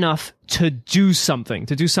brave enough to do something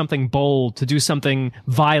bold, to do something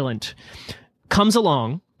violent, comes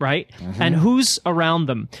along, right? And who's around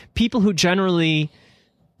them? People who generally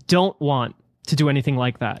don't want to do anything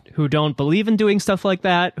like that, who don't believe in doing stuff like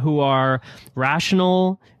that, who are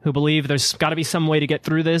rational, who believe there's got to be some way to get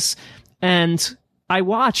through this. And I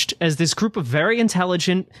watched as this group of very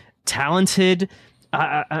intelligent, talented,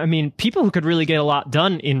 I mean, people who could really get a lot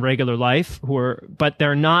done in regular life, but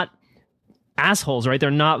they're not assholes, right?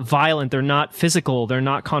 They're not violent. They're not physical. They're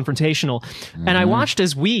not confrontational. And I watched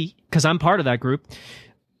as because I'm part of that group,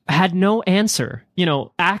 had no answer.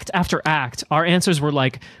 Act after act, our answers were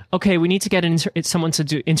like, okay, we need to get someone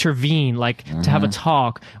to intervene, like to have a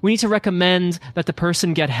talk. We need to recommend that the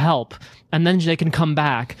person get help, and then they can come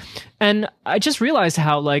back. And I just realized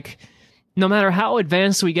how, like, no matter how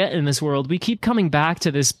advanced we get in this world, we keep coming back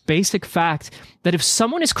to this basic fact that if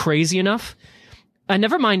someone is crazy enough, and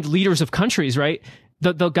never mind leaders of countries, right?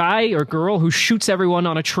 The guy or girl who shoots everyone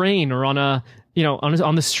on a train or on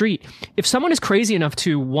on the street, if someone is crazy enough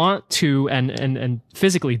to want to and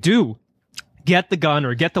physically get the gun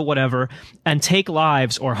or get the whatever and take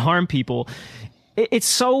lives or harm people, it's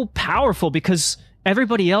so powerful because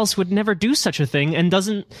everybody else would never do such a thing and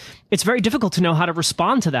it's very difficult to know how to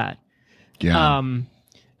respond to that. Yeah. And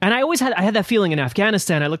I had that feeling in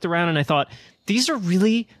Afghanistan. I looked around and I thought, these are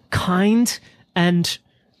really kind and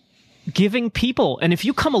giving people. And if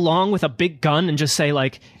you come along with a big gun and just say,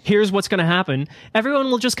 like, here's what's going to happen, everyone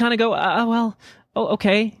will just kind of go,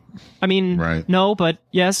 okay. I mean, Right. no, but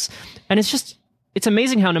yes. And it's just, it's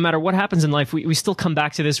amazing how no matter what happens in life, we still come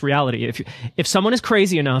back to this reality. If someone is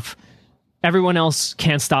crazy enough, everyone else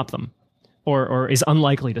can't stop them, or is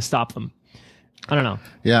unlikely to stop them. I don't know.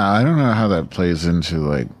 Yeah, I don't know how that plays into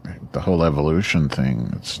like the whole evolution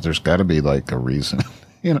thing. There's got to be like a reason,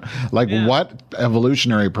 what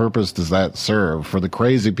evolutionary purpose does that serve for the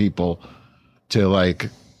crazy people to like,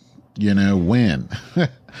 win?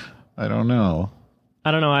 I don't know. I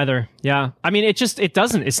don't know either. Yeah. I mean, it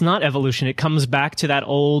doesn't. It's not evolution. It comes back to that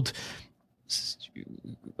old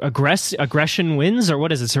aggression wins, or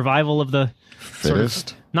what is it? Survival of the fittest.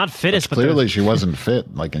 Sort of, not fittest, but clearly she wasn't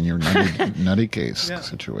fit, like in your nutty case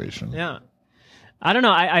situation. Yeah. I don't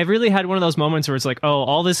know. I really had one of those moments where it's like, oh,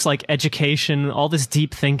 all this like education, all this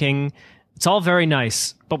deep thinking, it's all very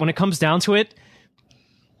nice. But when it comes down to it,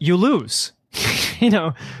 you lose.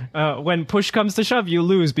 When push comes to shove, you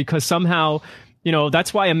lose because somehow,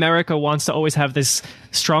 that's why America wants to always have this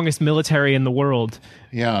strongest military in the world.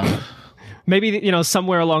 Yeah. Maybe,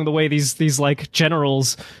 somewhere along the way, these like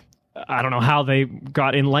generals, I don't know how they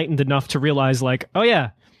got enlightened enough to realize like, oh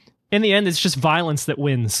yeah, in the end, it's just violence that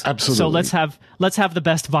wins. Absolutely. So let's have the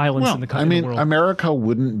best violence in the country. I mean, America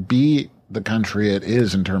wouldn't be the country it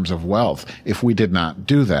is in terms of wealth if we did not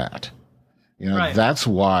do that. Right. That's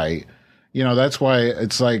why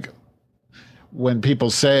it's like when people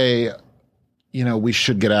say, we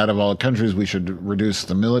should get out of all countries, we should reduce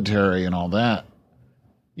the military and all that,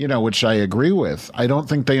 which I agree with. I don't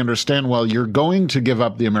think they understand, well, you're going to give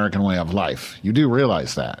up the American way of life. You do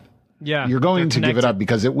realize that. Yeah. You're going to give it up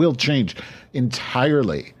because it will change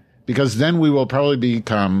entirely. Because then we will probably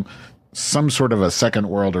become some sort of a second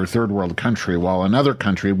world or third world country while another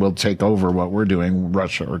country will take over what we're doing,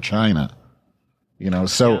 Russia or China.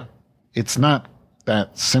 It's not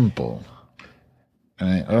that simple.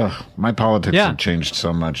 My politics have changed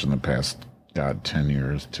so much in the past, 10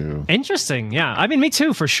 years too. Interesting. Yeah. I mean, me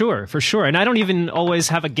too, for sure. And I don't even always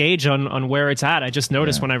have a gauge on where it's at. I just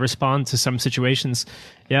notice when I respond to some situations.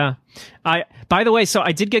 Yeah. By the way, so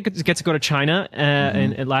I did get to go to China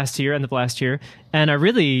in last year, end of last year. And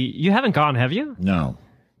you haven't gone, have you? No.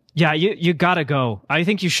 Yeah, you gotta go. I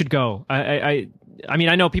think you should go. I mean,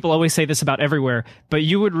 I know people always say this about everywhere, but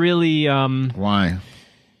you would really... Why?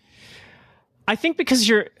 I think because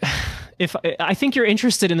I think you're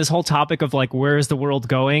interested in this whole topic of like, where is the world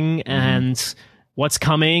going and what's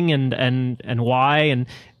coming and why. And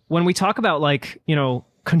when we talk about like,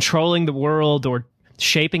 controlling the world or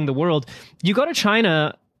shaping the world, you go to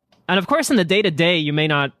China, and of course in the day-to-day, you may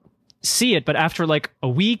not see it, but after like a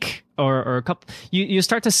week or a couple, you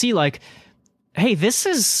start to see like, hey, this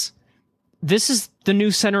is the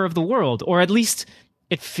new center of the world, or at least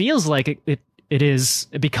it feels like it is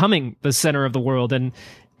becoming the center of the world. And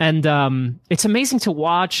it's amazing to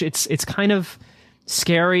watch. It's kind of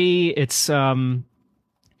scary. It's, I don't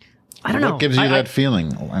know. What gives you that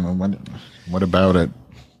feeling? I mean, what about it?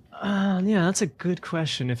 Yeah, that's a good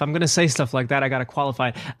question. If I'm going to say stuff like that, I got to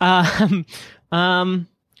qualify.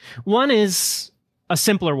 One is a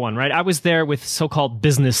simpler one, right? I was there with so-called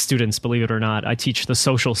business students, believe it or not. I teach the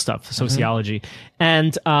social stuff, sociology.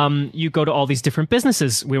 And you go to all these different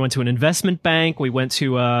businesses. We went to an investment bank. We went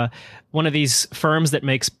to one of these firms that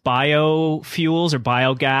makes biofuels or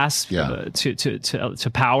biogas to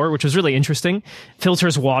power, which was really interesting.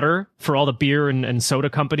 Filters water for all the beer and soda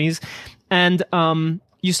companies. And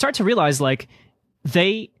you start to realize, like,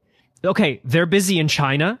 they're busy in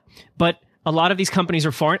China, but a lot of these companies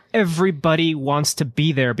are foreign. Everybody wants to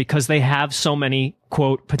be there because they have so many,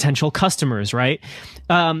 quote, potential customers, right?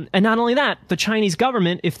 And not only that, the Chinese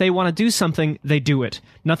government, if they want to do something, they do it.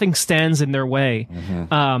 Nothing stands in their way.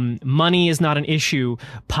 Money is not an issue.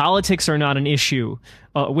 Politics are not an issue,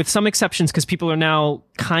 with some exceptions, because people are now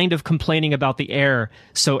kind of complaining about the air.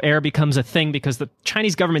 So air becomes a thing because the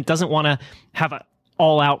Chinese government doesn't want to have a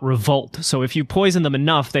all-out revolt. So if you poison them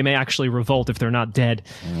enough, they may actually revolt if they're not dead.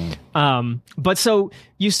 But so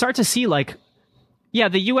you start to see, like, yeah,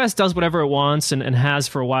 the U.S. does whatever it wants and has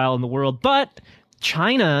for a while in the world, but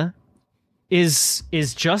China is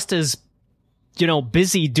just as,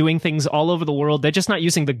 busy doing things all over the world. They're just not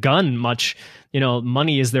using the gun much.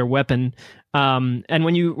 Money is their weapon. And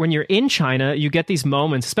when you're in China, you get these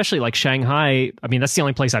moments, especially like Shanghai. I mean, that's the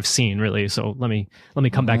only place I've seen, really. So let me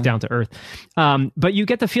come back down to earth. But you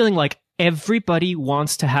get the feeling like everybody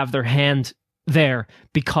wants to have their hand there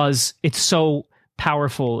because it's so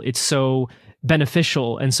powerful. It's so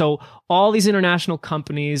beneficial. And so all these international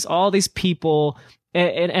companies, all these people,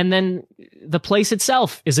 and then the place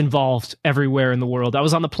itself is involved everywhere in the world. I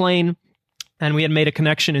was on the plane and we had made a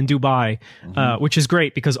connection in Dubai, which is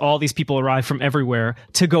great because all these people arrive from everywhere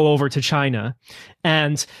to go over to China.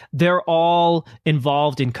 And they're all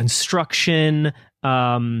involved in construction,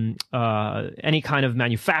 any kind of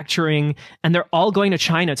manufacturing, and they're all going to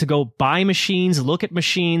China to go buy machines, look at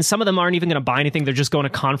machines. Some of them aren't even going to buy anything. They're just going to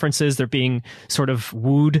conferences. They're being sort of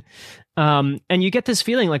wooed. And you get this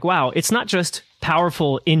feeling like, wow, it's not just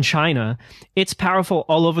powerful in China. It's powerful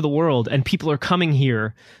all over the world. And people are coming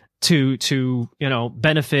here to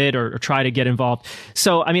benefit or try to get involved.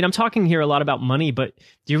 So, I mean, I'm talking here a lot about money, but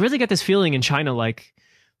do you really get this feeling in China like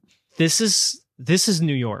this is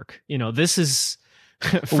New York? This is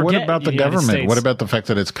what about the government? States. What about the fact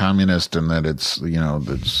that it's communist and that it's,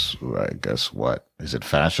 it's, I guess, what? Is it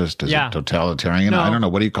fascist? Is it totalitarian? No. I don't know.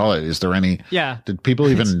 What do you call it? Is there any? Yeah. Did people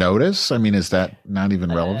even notice? I mean, is that not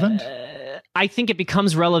even relevant? I think it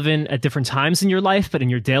becomes relevant at different times in your life, but in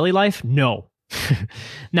your daily life, no.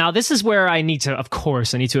 Now, this is where I need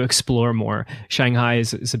to explore more. Shanghai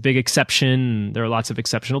is a big exception. There are lots of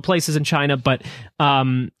exceptional places in China, but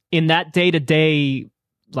in that day-to-day,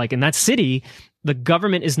 like in that city, the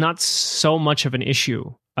government is not so much of an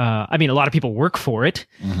issue. I mean, a lot of people work for it,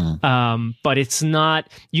 but it's not,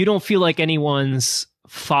 you don't feel like anyone's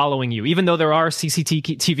following you, even though there are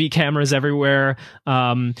CCTV cameras everywhere.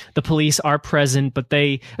 The police are present, but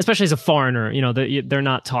they, especially as a foreigner, they're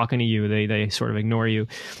not talking to you. They sort of ignore you.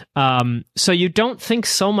 So you don't think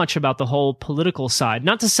so much about the whole political side.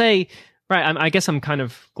 Not to say, right, I guess I'm kind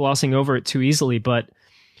of glossing over it too easily, but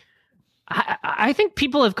I think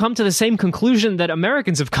people have come to the same conclusion that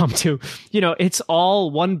Americans have come to. It's all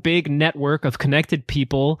one big network of connected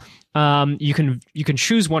people. You can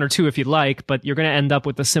choose one or two if you'd like, but you're going to end up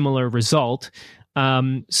with a similar result.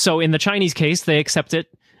 So in the Chinese case, they accept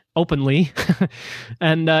it openly.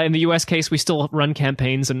 And in the US case, we still run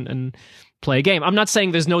campaigns and play a game. I'm not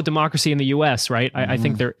saying there's no democracy in the US, right? I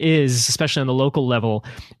think there is, especially on the local level.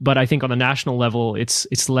 But I think on the national level,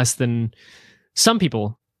 it's less than some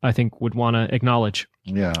people, I think, would want to acknowledge.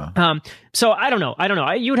 Yeah. So I don't know.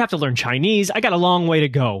 You would have to learn Chinese. I got a long way to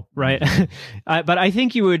go, right? But I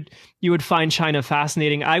think you would find China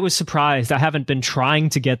fascinating. I was surprised. I haven't been trying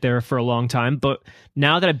to get there for a long time, but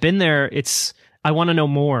now that I've been there, I want to know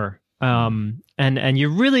more. And you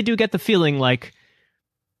really do get the feeling like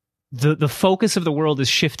the focus of the world is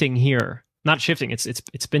shifting here. Not shifting.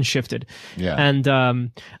 It's been shifted. Yeah. And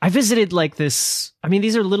I visited like this. I mean,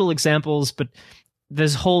 these are little examples, but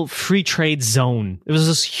this whole free trade zone. It was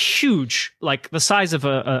this huge, like the size of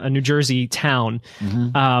a New Jersey town,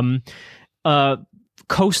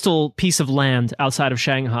 coastal piece of land outside of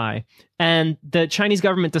Shanghai. And the Chinese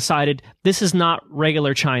government decided this is not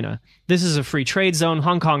regular China. This is a free trade zone.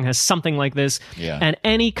 Hong Kong has something like this. Yeah. And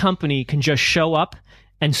any company can just show up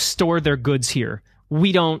and store their goods here.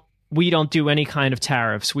 We don't do any kind of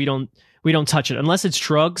tariffs. We don't touch it unless it's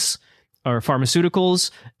drugs or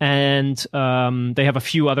pharmaceuticals, and they have a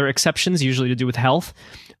few other exceptions, usually to do with health.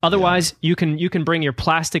 Otherwise, you can bring your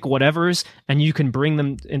plastic whatevers and you can bring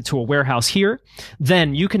them into a warehouse here.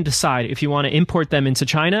 Then you can decide if you want to import them into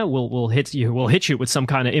China. We'll hit you with some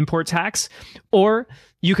kind of import tax, or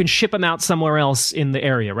you can ship them out somewhere else in the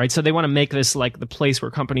area, right? So they want to make this like the place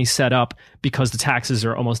where companies set up because the taxes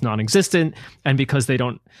are almost non-existent and because they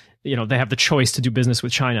don't. They have the choice to do business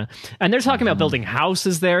with China. And they're talking about building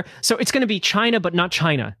houses there. So it's going to be China, but not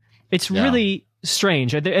China. It's really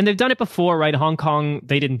strange. And they've done it before, right? Hong Kong,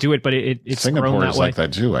 they didn't do it, but it's Singapore grown that is way. like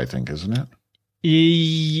that too, I think, isn't it?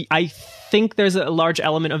 I think there's a large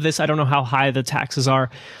element of this. I don't know how high the taxes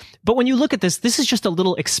are. But when you look at this is just a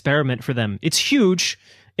little experiment for them. It's huge.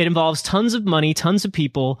 It involves tons of money, tons of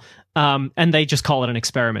people, and they just call it an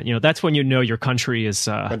experiment. That's when your country is...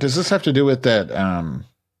 But does this have to do with that...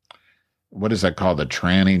 what is that called? The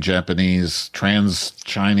trans-Chinese,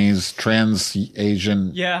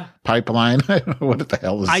 trans-Asian pipeline? What the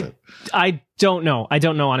hell is it? I don't know.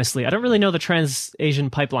 Honestly. I don't really know the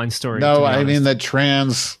trans-Asian pipeline story. No, I mean the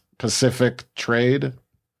Trans-Pacific Trade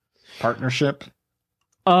Partnership.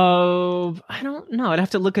 Oh, I don't know. I'd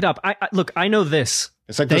have to look it up. I know this.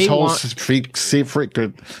 It's like this whole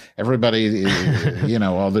secret, everybody,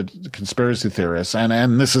 all the conspiracy theorists.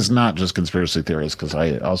 And this is not just conspiracy theorists, because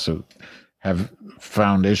I also have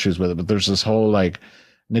found issues with it. But there's this whole like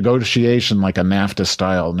negotiation, like a NAFTA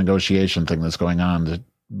style negotiation thing that's going on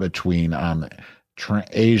between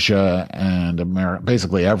Asia and America,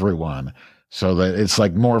 basically everyone. So that it's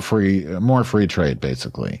like more free trade,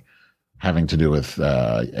 basically, having to do with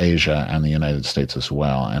Asia and the United States as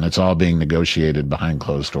well. And it's all being negotiated behind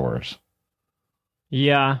closed doors.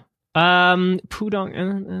 Yeah. Pudong,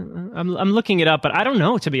 I'm looking it up, but I don't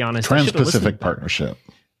know, to be honest. Trans-Pacific Partnership.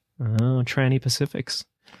 Oh, tranny Pacifics.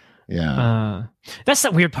 Yeah. That's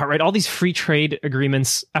that weird part, right? All these free trade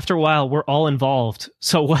agreements, after a while, we're all involved.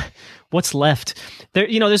 So what's left?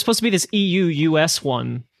 There's supposed to be this EU-US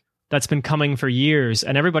one that's been coming for years,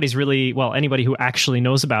 and everybody's really, well, anybody who actually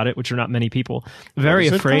knows about it, which are not many people, very What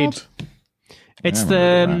is it afraid. called? It's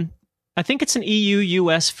I think it's an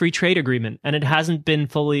EU-US free trade agreement, and it hasn't been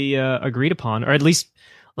fully agreed upon, or at least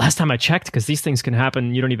last time I checked, because these things can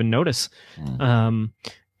happen, you don't even notice.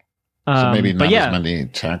 So maybe not yeah. as many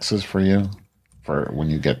taxes for you for when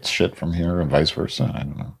you get shit from here and vice versa. I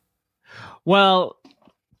don't know. Well,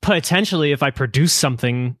 potentially, if I produce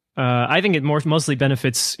something, I think it mostly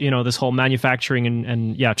benefits, this whole manufacturing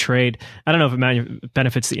and trade. I don't know if it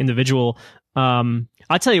benefits the individual.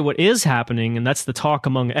 I'll tell you what is happening, and that's the talk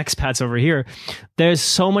among expats over here. There's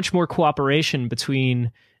so much more cooperation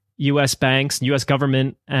between U.S. banks, U.S.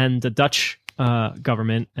 government, and the Dutch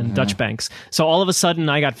government and Dutch banks. So all of a sudden,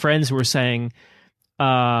 I got friends who were saying,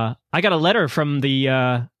 I got a letter from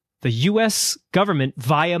the U.S. government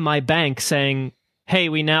via my bank saying, hey,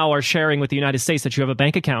 we now are sharing with the United States that you have a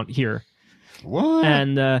bank account here. What?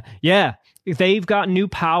 And they've got new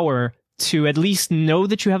power to at least know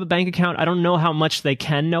that you have a bank account. I don't know how much they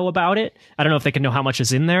can know about it. I don't know if they can know how much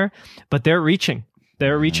is in there, but they're reaching.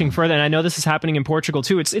 They're reaching further. And I know this is happening in Portugal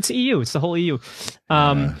too. It's EU. It's the whole EU.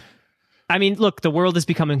 I mean, look, the world is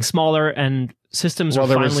becoming smaller and systems are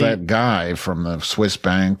finally... Well, there was that guy from the Swiss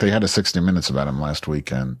bank. They had a 60 Minutes about him last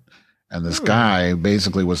weekend. And this guy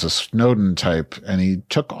basically was a Snowden type, and he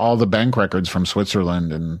took all the bank records from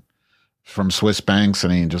Switzerland and from Swiss banks,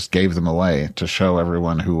 and he just gave them away to show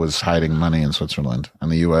everyone who was hiding money in Switzerland.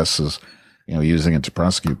 And the U.S. is, using it to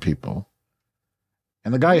prosecute people.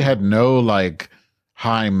 And the guy had no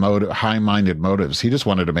high-minded motives. He just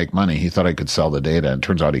wanted to make money. He thought I could sell the data, and it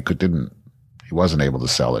turns out he wasn't able to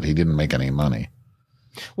sell it. He didn't make any money.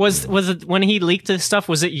 Was it when he leaked this stuff?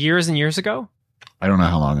 Was it years and years ago? I don't know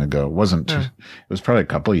how long ago. It wasn't. It was probably a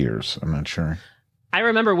couple of years. I'm not sure. I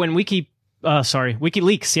remember when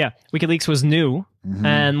WikiLeaks. Yeah, WikiLeaks was new,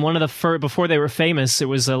 and one of the before they were famous, it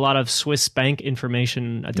was a lot of Swiss bank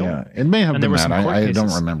information. It may have been that. I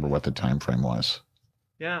don't remember what the time frame was.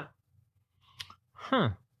 Yeah. Huh.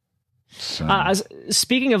 So.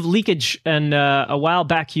 Speaking of leakage, and a while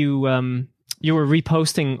back you were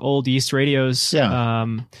reposting old Yeast radios. Yeah.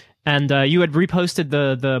 And you had reposted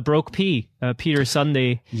the Broke P, Peter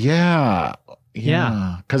Sunday. Yeah.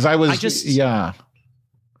 Because I was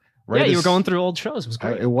Right, you were going through old shows. It was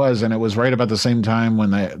great. It was, and it was right about the same time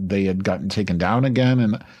when they had gotten taken down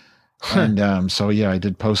again, and so I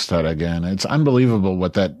did post that again. It's unbelievable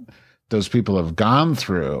what those people have gone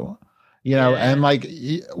through. And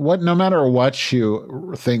no matter what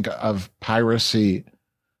you think of piracy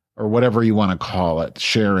or whatever you want to call it,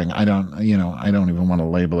 sharing, I don't even want to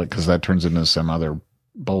label it because that turns into some other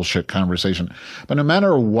bullshit conversation. But no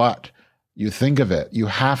matter what you think of it, you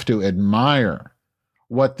have to admire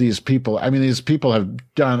what these people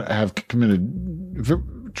have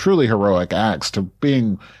committed truly heroic acts to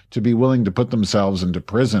be willing to put themselves into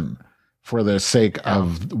prison for the sake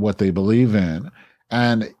of what they believe in.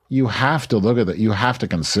 And you have to look at that. You have to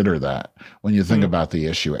consider that when you think about the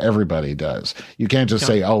issue. Everybody does. You can't just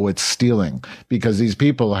say, oh, it's stealing, because these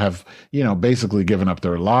people have, basically given up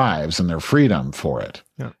their lives and their freedom for it.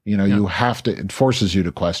 Yeah. You have to, it forces you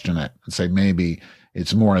to question it and say, maybe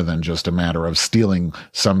it's more than just a matter of stealing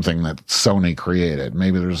something that Sony created.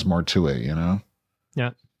 Maybe there's more to it,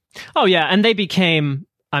 Yeah. Oh, yeah. And they became,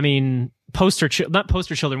 not poster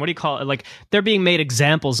children. What do you call it? Like, they're being made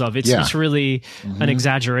examples of. It's really an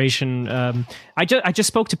exaggeration. I just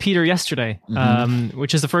spoke to Peter yesterday,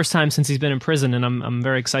 which is the first time since he's been in prison, and I'm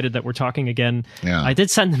very excited that we're talking again. Yeah. I did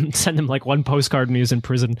send him like one postcard when he was in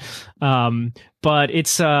prison. But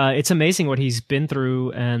it's amazing what he's been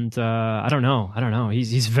through, and I don't know.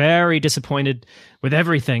 He's very disappointed with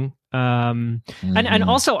everything. And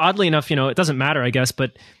also, oddly enough, it doesn't matter, I guess,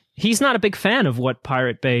 but he's not a big fan of what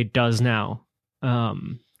Pirate Bay does now.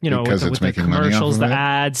 Because with the commercials, the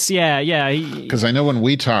ads. Yeah. Because I know when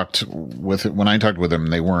I talked with him,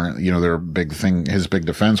 they weren't, their big thing, his big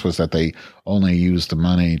defense was that they only used the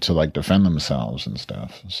money to defend themselves and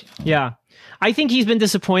stuff. So. Yeah. I think he's been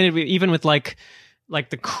disappointed even with like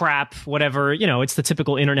the crap, whatever, it's the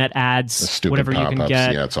typical internet ads, whatever you can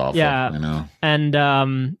get. Yeah, it's awful. Yeah. And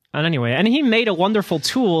anyway, and he made a wonderful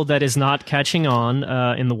tool that is not catching on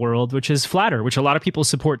in the world, which is Flattr, which a lot of people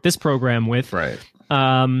support this program with. Right.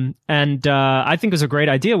 And I think it was a great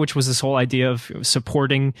idea, which was this whole idea of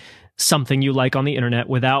supporting something you like on the internet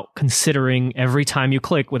without considering every time you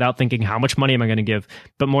click, without thinking how much money am I going to give,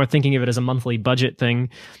 but more thinking of it as a monthly budget thing.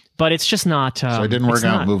 but it's just not. So it didn't work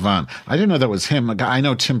out. Move on. I didn't know that was him. A guy, I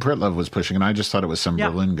know Tim Pritlove was pushing, and I just thought it was some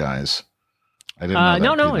Berlin guys. I didn't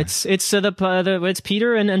know that. No. It's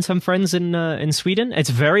Peter and some friends in Sweden.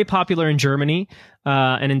 It's very popular in Germany,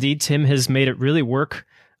 and indeed Tim has made it really work.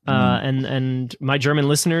 And my German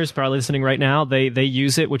listeners probably listening right now, they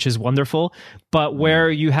use it, which is wonderful. But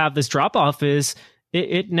where you have this drop off is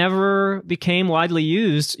it never became widely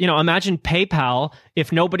used. You know, imagine PayPal.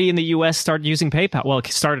 If nobody in the US started using PayPal, well, it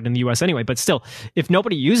started in the US anyway, but still, if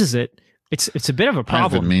nobody uses it, it's a bit of a problem.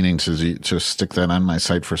 I've been meaning to stick that on my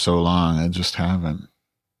site for so long. I just haven't.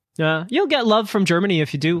 You'll get love from Germany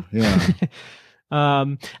if you do. Yeah.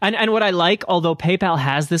 And what I like, although PayPal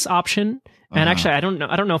has this option, and actually I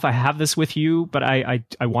don't know if I have this with you, but I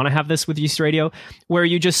want to have this with Yeast Radio, where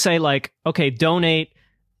you just say like, okay, donate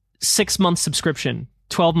 6-month subscription,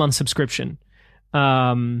 12-month subscription,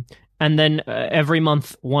 and then every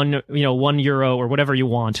month €1 or whatever you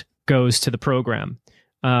want goes to the program.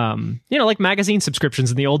 Like magazine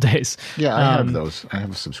subscriptions in the old days. Yeah, I have those. I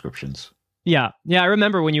have subscriptions. Yeah. I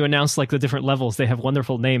remember when you announced like the different levels. They have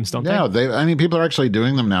wonderful names, don't they? Yeah, I mean, people are actually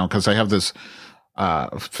doing them now because I have this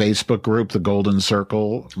Facebook group, the Golden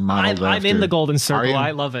Circle. I'm in the Golden Circle.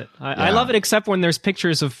 I love it. I love it, except when there's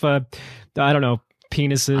pictures of I don't know,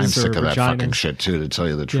 penises. I'm sick of vaginas. that fucking shit too, to tell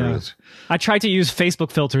you the truth. I tried to use Facebook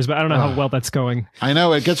filters, but I don't know how well that's going. I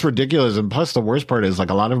know, it gets ridiculous, and plus the worst part is like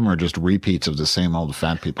a lot of them are just repeats of the same old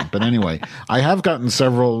fat people. But anyway, I have gotten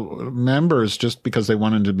several members just because they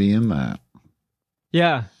wanted to be in that.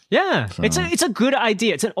 Yeah. So. It's a good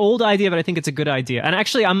idea. It's an old idea, but I think it's a good idea. And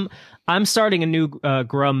actually, I'm starting a new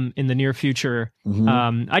Grum in the near future.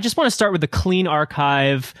 Mm-hmm. I just want to start with a clean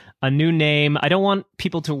archive, a new name. I don't want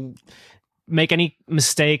people to make any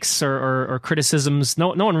mistakes or criticisms. No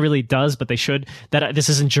one really does, but they should. That this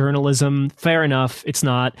isn't journalism. Fair enough. It's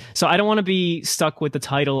not. So I don't want to be stuck with the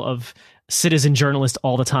title of citizen journalist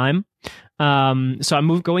all the time. So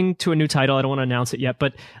I'm going to a new title. I don't want to announce it yet,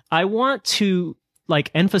 but I want to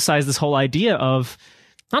like emphasize this whole idea of,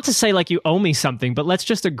 not to say like you owe me something, but let's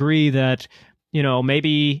just agree that,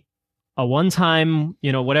 maybe a one-time,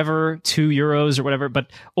 whatever, €2 or whatever,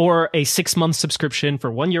 or a 6-month subscription for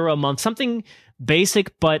 €1 a month, something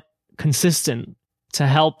basic but consistent to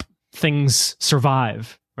help things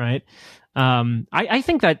survive, right? I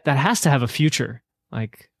think that has to have a future.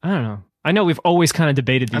 Like, I don't know. I know we've always kind of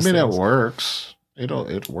debated these things. It works.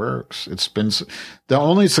 It works. It's been the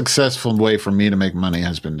only successful way for me to make money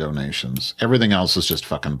has been donations. Everything else is just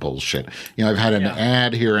fucking bullshit. I've had an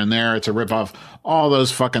ad here and there. It's a ripoff. All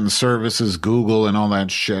those fucking services, Google and all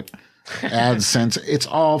that shit, AdSense. It's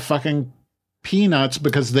all fucking peanuts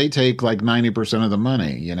because they take like 90% of the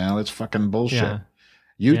money. It's fucking bullshit.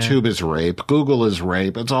 Yeah. YouTube is rape. Google is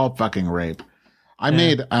rape. It's all fucking rape. I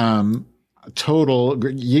made total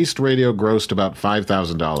Yeast Radio grossed about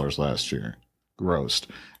 $5,000 last year. Grossed,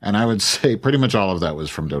 and I would say pretty much all of that was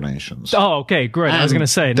from donations. Oh, okay, great. And I was going to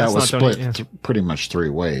say that was split pretty much 3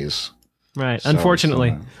 ways. Right. So,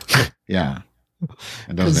 unfortunately, yeah,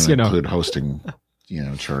 it doesn't even include hosting,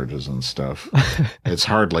 charges and stuff. It's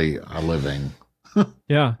hardly a living.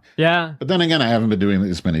 Yeah. But then again, I haven't been doing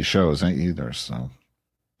as many shows either, so.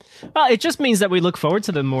 Well, it just means that we look forward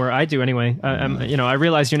to them more. I do anyway. I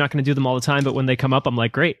realize you're not going to do them all the time, but when they come up, I'm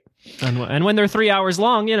like, great. And when they're 3 hours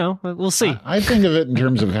long, we'll see. I think of it in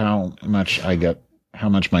terms of how much I get, how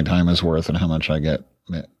much my time is worth, and how much I get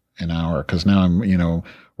an hour. Because now I'm,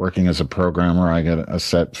 working as a programmer. I get a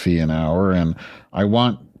set fee an hour, and I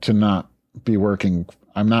want to not be working.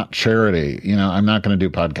 I'm not charity. I'm not going to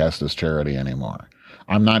do podcast as charity anymore.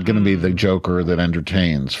 I'm not going to be the joker that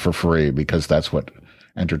entertains for free because that's what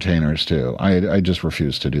entertainers do. I just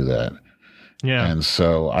refuse to do that. Yeah. And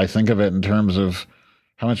so I think of it in terms of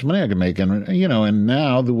how much money I can make. And, and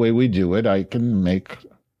now the way we do it, I can make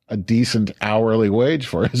a decent hourly wage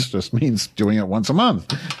for it. It just means doing it once a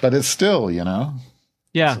month, but it's still, yeah,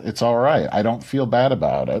 it's all right. I don't feel bad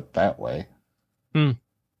about it that way.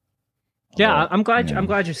 Yeah. I'm glad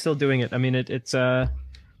you're still doing it. I mean, it's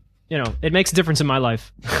it makes a difference in my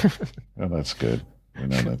life. Well, that's good.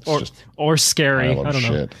 That's or scary. I don't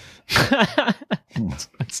know.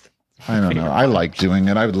 I don't know. I like doing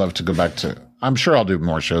it. I would love to go back to. I'm sure I'll do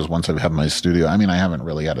more shows once I have my studio. I mean, I haven't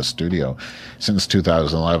really had a studio since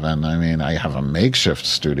 2011. I mean, I have a makeshift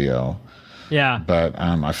studio. Yeah. But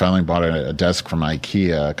I finally bought a desk from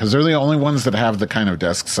IKEA because they're the only ones that have the kind of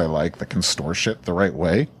desks I like that can store shit the right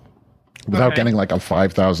way without getting like a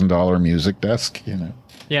 $5,000 music desk.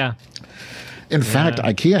 Yeah. In fact,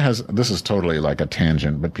 IKEA has, this is totally like a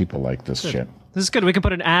tangent, but people like this shit. This is good. We can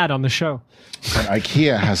put an ad on the show. But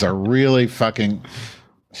IKEA has a really fucking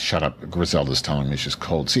Shut up. Griselda's telling me she's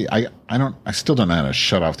cold. See, I still don't know how to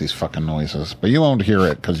shut off these fucking noises, but you won't hear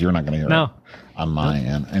it because you're not going to hear it on my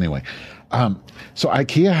end. Anyway, so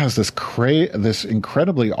IKEA has this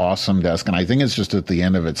incredibly awesome desk, and I think it's just at the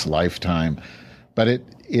end of its lifetime, but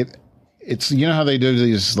it's, you know how they do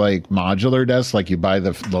these like modular desks, like you buy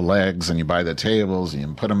the legs and you buy the tables and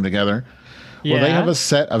you put them together. Yeah. Well, they have a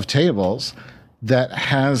set of tables that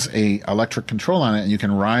has a electric control on it, and you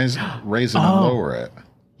can raise it and lower it.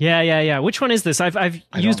 Yeah. Which one is this? I've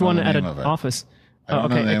used one at an office.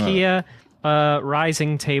 Okay, IKEA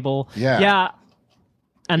rising table. Yeah.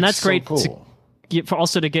 And that's great. Cool. For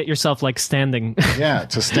also to get yourself like standing. Yeah,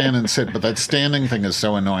 to stand and sit. But that standing thing is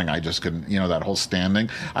so annoying. I just couldn't, that whole standing.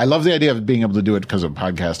 I love the idea of being able to do it because of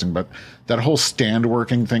podcasting, but that whole stand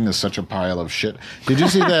working thing is such a pile of shit. Did you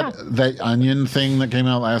see that Onion thing that came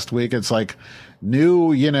out last week? It's like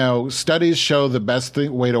new, studies show the best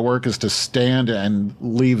way to work is to stand and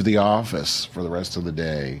leave the office for the rest of the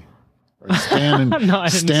day. Or stand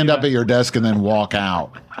and stand up at your desk and then walk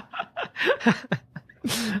out.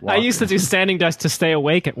 I used to do standing desk to stay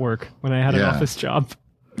awake at work when I had an office job.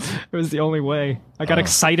 It was the only way. I got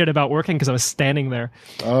excited about working because I was standing there.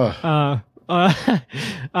 I'll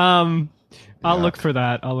look for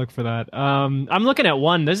that. I'm looking at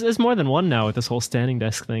one. There's more than one now with this whole standing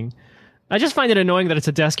desk thing. I just find it annoying that it's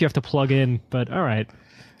a desk you have to plug in, but all right.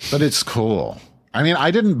 But it's cool. I mean,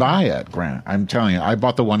 I didn't buy it, Grant. I'm telling you, I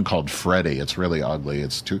bought the one called Freddy. It's really ugly.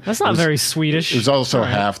 That's not very Swedish. It was also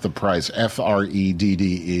half the price.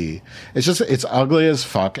 FREDDE. It's ugly as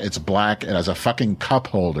fuck. It's black. It has a fucking cup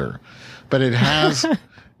holder, but it has,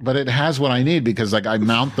 what I need because like I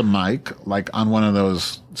mount the mic like on one of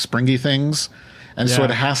those springy things, and so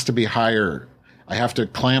it has to be higher. I have to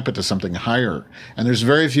clamp it to something higher, and there's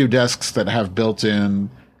very few desks that have built-in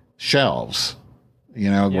shelves.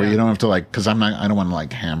 Where you don't have to because I don't want to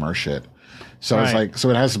like hammer shit. So it's like, so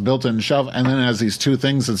it has a built-in shelf, and then it has these two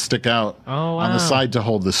things that stick out on the side to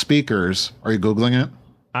hold the speakers. Are you Googling it?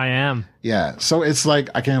 I am. Yeah. So it's like,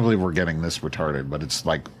 I can't believe we're getting this retarded, but it's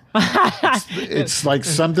like, it's like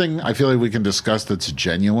something I feel like we can discuss that's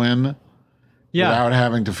genuine without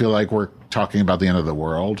having to feel like we're talking about the end of the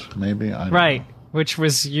world, maybe. I don't know. Which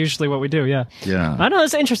was usually what we do, yeah. Yeah. I know,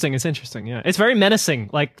 it's interesting, yeah. It's very menacing,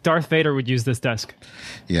 like Darth Vader would use this desk.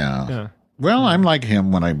 Yeah. Well, I'm like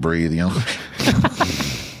him when I breathe,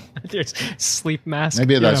 Sleep mask.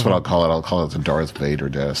 Maybe that's what I'll call it. I'll call it the Darth Vader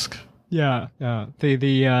desk. Yeah.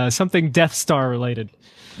 The something Death Star related.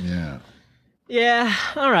 Yeah. Yeah,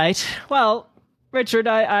 all right. Well, Richard,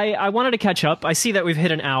 I wanted to catch up. I see that we've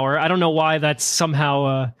hit an hour. I don't know why that's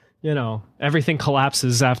somehow, everything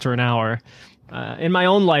collapses after an hour. In my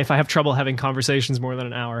own life, I have trouble having conversations more than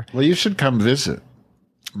an hour. Well, you should come visit.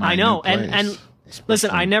 I know, and listen,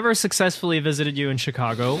 I never successfully visited you in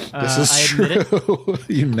Chicago. This is true.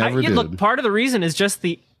 You never did. Look, part of the reason is just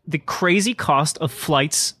the crazy cost of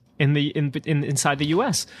flights inside the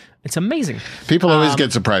U.S. It's amazing. People always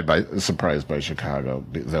get surprised by Chicago,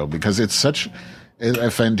 though, because it's such a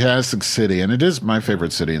fantastic city, and it is my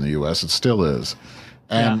favorite city in the U.S. It still is,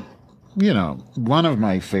 and. One of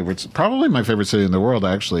my favorites, probably my favorite city in the world,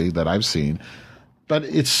 actually, that I've seen. But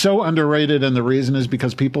it's so underrated, and the reason is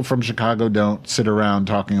because people from Chicago don't sit around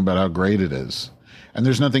talking about how great it is. And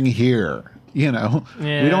there's nothing here, we don't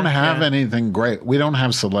have anything great. We don't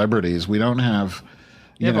have celebrities. We don't have,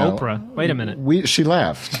 you have Oprah. Wait a minute. She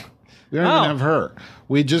left. We don't even have her.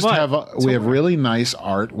 We just have really nice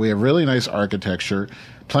art. We have really nice architecture,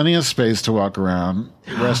 plenty of space to walk around,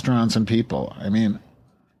 restaurants and people. I mean...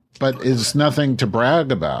 But it's nothing to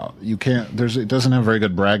brag about. You can't. It doesn't have very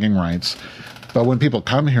good bragging rights. But when people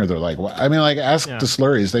come here, they're like, well, ask the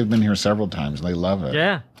Slurries. They've been here several times and they love it.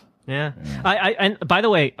 Yeah. And by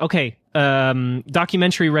the way, okay,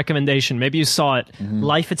 documentary recommendation. Maybe you saw it. Mm-hmm.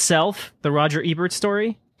 Life Itself, the Roger Ebert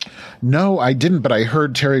story. No, I didn't. But I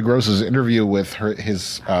heard Terry Gross's interview with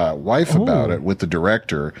his wife about it with the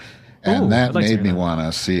director, and that made me want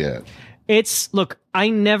to see it.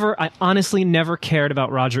 I honestly never cared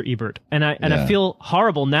about Roger Ebert. And I feel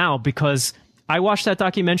horrible now because I watched that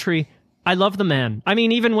documentary. I love the man. I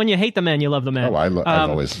mean, even when you hate the man, you love the man. I've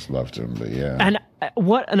always loved him, but yeah. And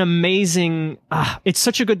what an amazing, it's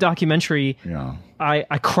such a good documentary. Yeah.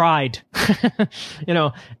 I cried,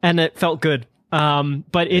 and it felt good.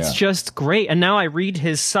 But it's just great. And now I read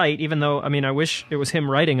his site, even though, I wish it was him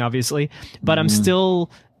writing, obviously, but I'm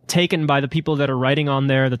still taken by the people that are writing on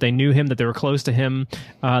there, that they knew him, that they were close to him,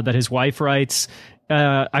 that his wife writes.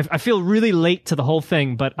 I feel really late to the whole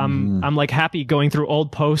thing, but I'm like happy going through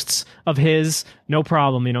old posts of his. No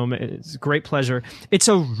problem, it's a great pleasure. It's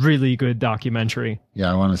a really good documentary.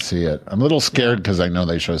 Yeah, I want to see it. I'm a little scared because I know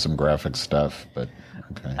they show some graphic stuff, but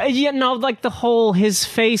okay. Like his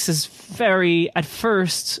face is very, at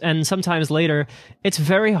first and sometimes later, it's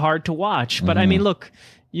very hard to watch. But I mean, look,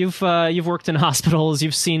 you've worked in hospitals,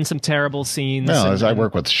 you've seen some terrible scenes. No, as I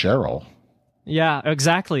work with Cheryl. Yeah,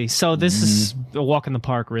 exactly. So this is a walk in the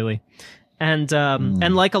park, really. And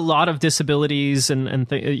like a lot of disabilities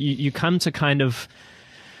you come to kind of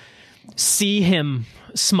see him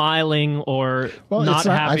smiling or not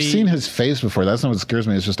happy. I've seen his face before. That's not what scares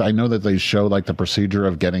me. It's just I know that they show like the procedure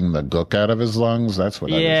of getting the gook out of his lungs. That's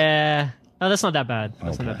what no, that's not that bad.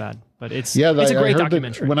 That's not that bad. But it's a great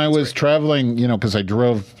documentary. When I was traveling, because I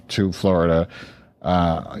drove to Florida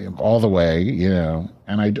all the way,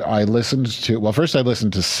 and I listened to, first I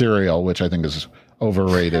listened to Serial, which I think is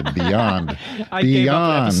overrated beyond. I gave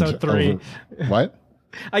up at episode 3. What?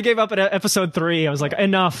 I gave up at episode 3. I was like,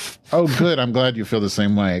 enough. Oh, good. I'm glad you feel the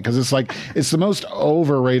same way. Because it's the most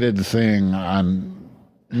overrated thing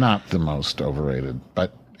not the most overrated,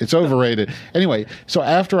 but it's overrated. Anyway, so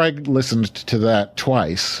after I listened to that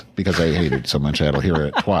twice, because I hate it so much I had to hear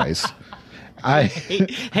it twice. I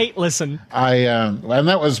hate listen. And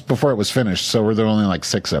that was before it was finished, so there were only like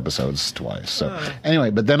 6 episodes twice. So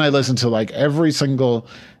anyway, but then I listened to like every single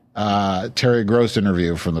Terry Gross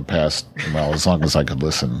interview from the past, as long as I could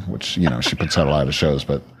listen, which, she puts out a lot of shows,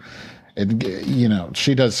 but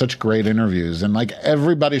she does such great interviews, and like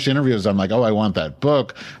everybody she interviews, I'm like, oh, I want that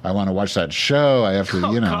book. I want to watch that show. I have to,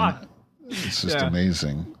 God. It's just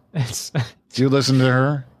amazing. Do you listen to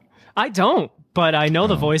her? I don't. But I know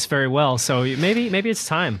the voice very well, so maybe it's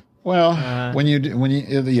time. Well, when you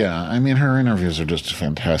I mean, her interviews are just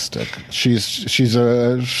fantastic. She's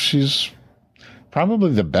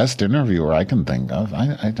probably the best interviewer I can think of.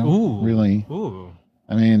 I don't really. Ooh.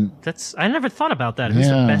 I mean, I never thought about that. Who's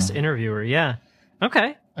the best interviewer? Yeah.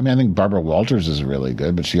 Okay. I mean, I think Barbara Walters is really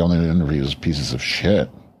good, but she only interviews pieces of shit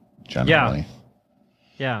generally.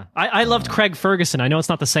 Yeah, I loved Craig Ferguson. I know it's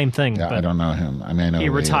not the same thing. Yeah, but I don't know him. I mean, I know he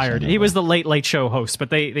retired. He was the Late Show host,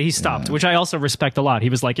 but he stopped, which I also respect a lot.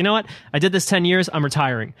 He was like, you know what? I did this 10 years. I'm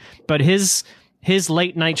retiring. But his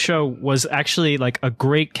late night show was actually like a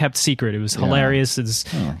great kept secret. It was hilarious.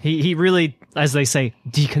 He really, as they say,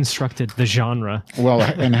 deconstructed the genre. Well,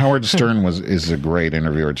 and Howard Stern is a great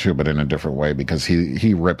interviewer too, but in a different way, because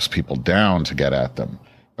he rips people down to get at them.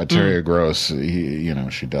 But Terry Gross,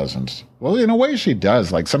 she doesn't. Well, in a way, she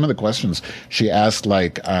does. Like some of the questions she asked,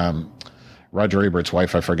 like Roger Ebert's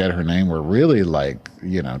wife, I forget her name, were really like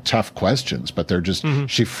tough questions. But they're just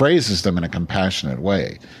she phrases them in a compassionate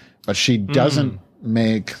way. But she doesn't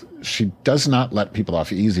she does not let people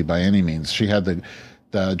off easy by any means. She had the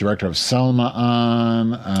director of Selma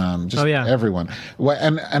on, everyone. Well,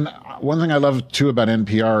 and one thing I love too about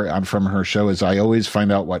NPR from her show is I always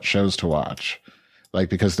find out what shows to watch. Like,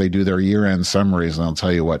 because they do their year-end summaries, and they'll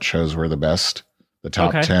tell you what shows were the best, the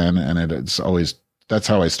top 10, and it's always, that's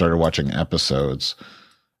how I started watching Episodes,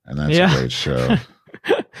 and that's a great show.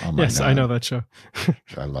 Oh my God. I know that show.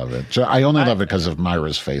 I love it. I only love it because of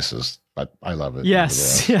Myra's faces, but I love it.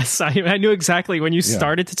 Yes. I knew exactly when you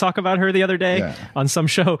started to talk about her the other day on some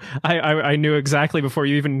show. I knew exactly before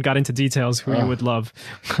you even got into details who you would love.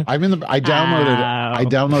 I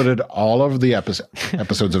downloaded all of the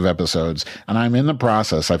episodes of Episodes, and I'm in the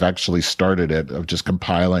process. I've actually started it of just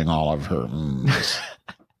compiling all of her.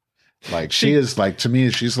 Like she is like, to me,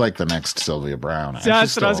 she's like the next Sylvia Brown.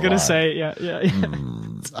 That's what I was going to say. Yeah.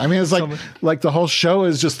 I mean, it's like the whole show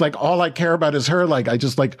is just like, all I care about is her. Like, I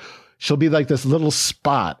just like, she'll be like this little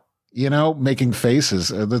spot, making faces.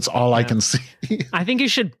 That's all I can see. I think you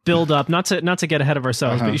should build up, not to get ahead of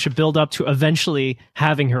ourselves, but you should build up to eventually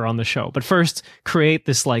having her on the show. But first, create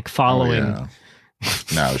this like following. Oh, yeah.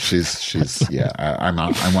 No, she's I'm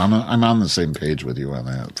on the same page with you on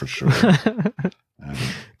that for sure.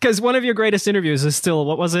 Because one of your greatest interviews is still,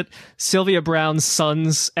 what was it? Sylvia Brown's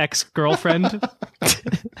son's ex-girlfriend.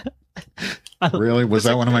 Really? Was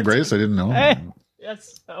that one of my greatest? I didn't know.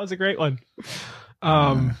 Yes, that was a great one.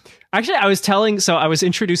 Actually, I was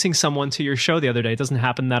introducing someone to your show the other day. It doesn't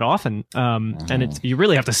happen that often. And you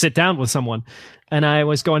really have to sit down with someone. And I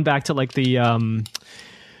was going back to like the,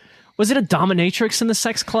 was it a dominatrix in the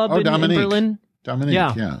sex club in Berlin? Dominique,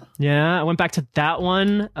 yeah. Yeah, I went back to that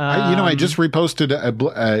one. I just reposted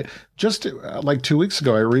like 2 weeks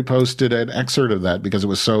ago. I reposted an excerpt of that because it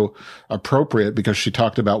was so appropriate because she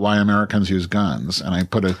talked about why Americans use guns, and I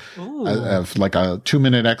put a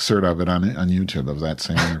 2-minute excerpt of it on YouTube of that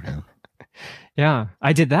same interview. Yeah,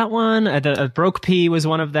 I did that one. Broke P was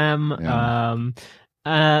one of them. Yeah.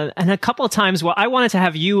 And a couple of times, I wanted to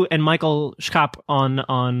have you and Michael Schkapp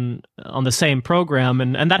on the same program,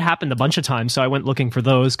 and that happened a bunch of times. So I went looking for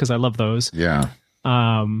those because I love those. Yeah.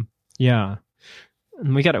 Yeah.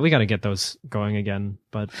 And we got to get those going again.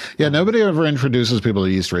 But yeah, nobody ever introduces people to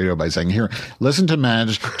East Radio by saying, "Here, listen to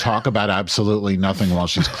Madge talk about absolutely nothing while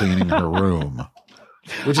she's cleaning her room,"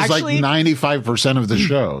 which is Actually, like 95% of the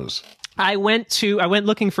shows. I went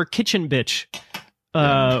looking for Kitchen Bitch.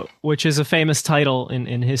 Which is a famous title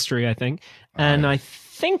in history, I think. And I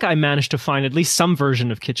think I managed to find at least some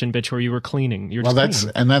version of Kitchen Bitch where you were cleaning.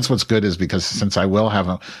 That's what's good is because since I will have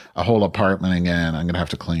a whole apartment again, I'm going to have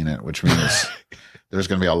to clean it, which means there's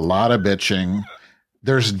going to be a lot of bitching.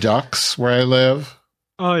 There's ducks where I live.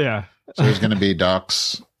 Oh, yeah. So there's going to be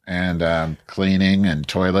ducks and cleaning and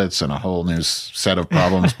toilets and a whole new set of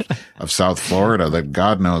problems of South Florida that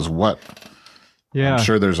God knows what. Yeah, I'm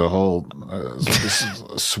sure there's a whole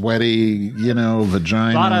sweaty,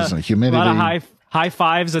 vaginas and humidity. A lot of high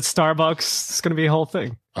fives at Starbucks. It's going to be a whole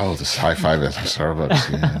thing. Oh, this high five at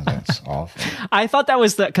Starbucks. Yeah, that's awful. I thought that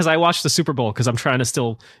was because I watched the Super Bowl because I'm trying to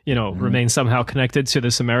still, remain somehow connected to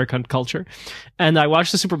this American culture. And I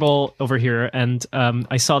watched the Super Bowl over here and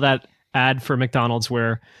I saw that ad for McDonald's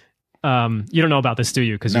where you don't know about this, do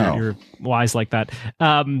you? Because you're wise like that.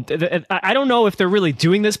 I don't know if they're really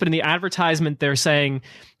doing this, but in the advertisement, they're saying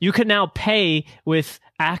you can now pay with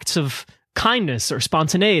acts of kindness or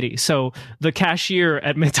spontaneity. So the cashier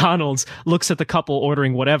at McDonald's looks at the couple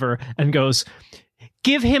ordering whatever and goes,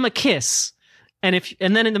 "Give him a kiss." And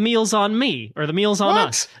then the meal's on me or the meal's on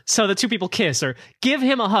us. So the two people kiss or give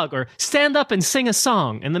him a hug or stand up and sing a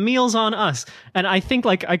song and the meal's on us. And I think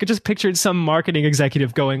I could just picture some marketing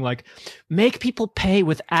executive going make people pay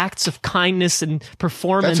with acts of kindness and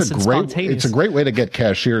performance and spontaneous. It's a great way to get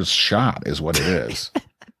cashiers shot is what it is.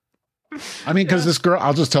 I mean, because this girl,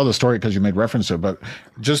 I'll just tell the story because you made reference to it, but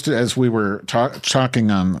just as we were talking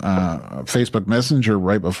on Facebook Messenger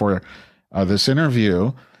right before this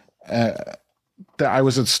interview, I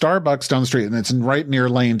was at Starbucks down the street, and it's right near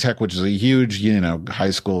Lane Tech, which is a huge,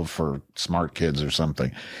 high school for smart kids or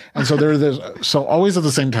something. And so so always at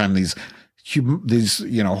the same time, these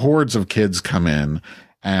hordes of kids come in,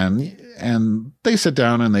 and they sit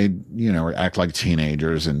down and they, act like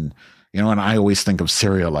teenagers, and and I always think of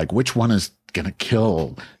cereal, like which one is gonna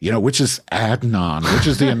kill, which is Adnan, which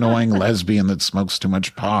is the annoying lesbian that smokes too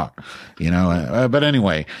much pot, but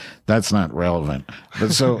anyway, that's not relevant.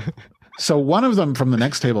 But So one of them from the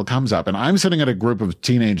next table comes up, and I'm sitting at a group of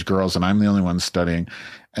teenage girls, and I'm the only one studying.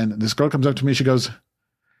 And this girl comes up to me. She goes,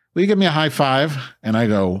 "Will you give me a high five?" And I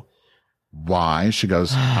go, "Why?" She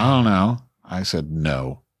goes, "I don't know." I said,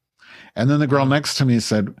 "No." And then the girl next to me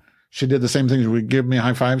said, she did the same thing. "Will you give me a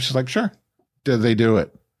high five?" She's like, "Sure." Did they do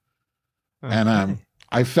it? Okay. And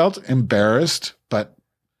I felt embarrassed, but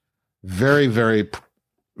very, very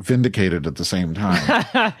vindicated at the same time.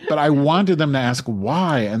 But I wanted them to ask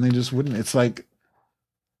why, and they just wouldn't. It's like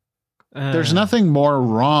there's nothing more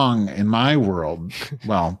wrong in my world.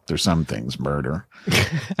 Well, there's some things, murder,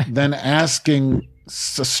 than asking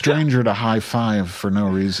a stranger to high five for no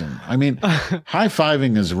reason. I mean, high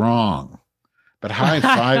fiving is wrong, but high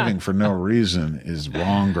fiving for no reason is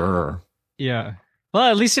wronger. Yeah. Well,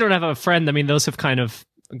 at least you don't have a friend. I mean, those have kind of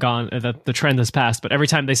gone. The trend has passed. But every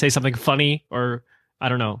time they say something funny or I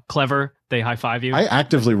don't know, clever, they high five you. I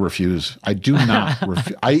actively refuse. I do not.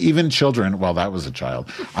 Even children. Well, that was a child.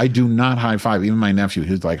 I do not high five. Even my nephew,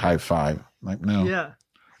 he's like high five. I'm like, no. Yeah.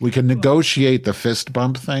 We can negotiate the fist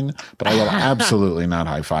bump thing, but I will absolutely not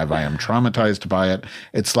high five. I am traumatized by it.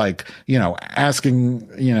 It's like,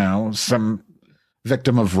 asking, some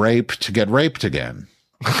victim of rape to get raped again.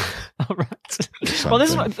 All right. Well,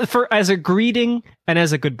 this is as a greeting and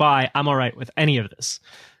as a goodbye, I'm all right with any of this.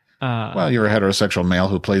 Well, you're a heterosexual male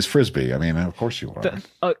who plays Frisbee. I mean, of course you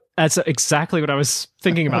are. That's exactly what I was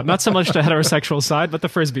thinking about. Not so much the heterosexual side, but the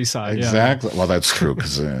Frisbee side. Exactly. Yeah. Well, that's true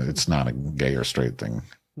because it's not a gay or straight thing.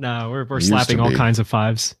 No, we're slapping all kinds of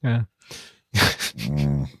fives. Yeah.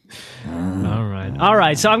 All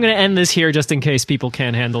right. So I'm going to end this here just in case people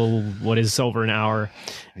can't handle what is over an hour.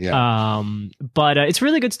 Yeah. But it's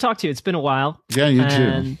really good to talk to you. It's been a while. Yeah, you too.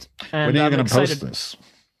 And when are you going to post this?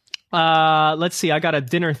 Let's see. I got a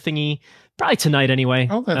dinner thingy Probably tonight anyway.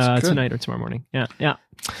 Oh, that's good. Tonight or tomorrow morning. Yeah.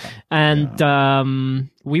 And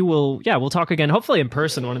we'll talk again, hopefully in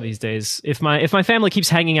person one of these days. If my family keeps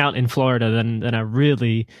hanging out in Florida, then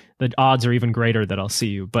the odds are even greater that I'll see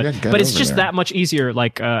you. But it's just that much easier.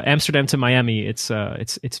 Like Amsterdam to Miami, it's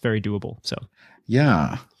very doable. So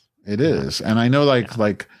yeah, it is. And I know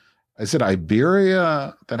like I said,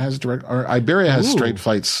 Iberia that has direct, or Iberia has straight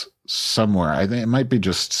flights somewhere. I think it might be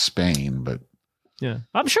just Spain, but. Yeah,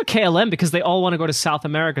 I'm sure KLM, because they all want to go to South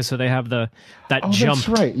America, so they have that jump. That's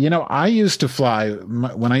right. You know, I used to fly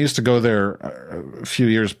when I used to go there a few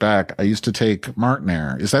years back. I used to take Martin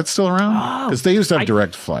Air. Is that still around? Because they used to have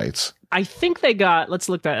direct flights. I think they got. Let's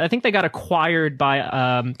look that. I think they got acquired by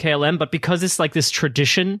KLM, but because it's like this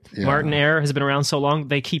tradition, Martin Air has been around so long,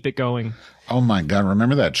 they keep it going. Oh my God!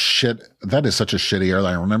 Remember that shit? That is such a shitty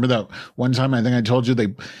airline. Remember that one time? I think I told you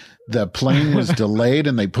the plane was delayed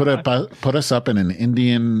and they put us up in an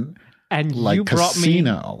Indian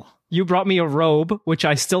casino. You brought me a robe, which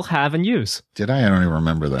I still have and use. Did I? I don't even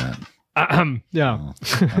remember that. Yeah. Oh,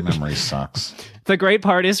 my memory sucks. The great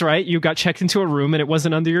part is, right, you got checked into a room and it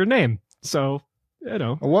wasn't under your name. So, you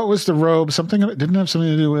know. What was the robe? Something, it didn't have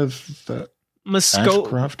something to do with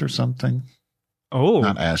Ashcroft or something? Oh.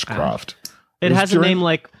 Not Ashcroft. It has a name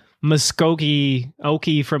like Muskogee,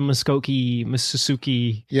 Oki from Muskogee,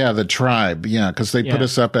 Mississippi. Yeah, the tribe. Yeah, because they put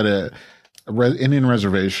us up at a Indian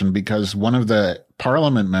reservation because one of the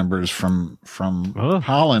parliament members from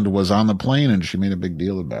Holland was on the plane and she made a big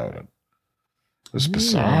deal about it. It was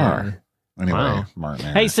bizarre. Anyway, Martin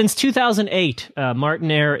Air. Hey, since 2008,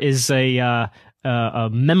 Martin Air is a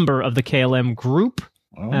member of the KLM group.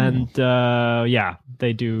 Oh. And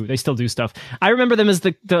they still do stuff. I remember them as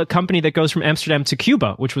the company that goes from Amsterdam to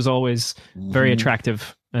Cuba, which was always very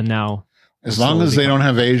attractive. And now, as long as they don't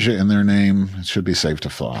have Asia in their name, it should be safe to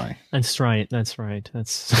fly. That's right.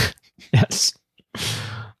 That's yes.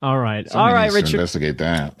 All right. Somebody all right, needs Richard. To investigate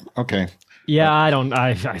that. Okay. Yeah, I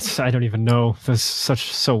don't even know. That's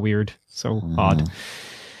so weird, so odd.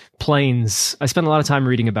 Planes. I spend a lot of time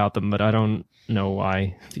reading about them, but I don't know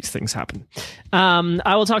why these things happen.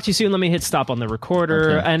 I will talk to you soon. Let me hit stop on the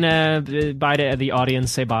recorder. Okay. And bye to the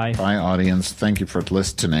audience. Say bye. Bye, audience. Thank you for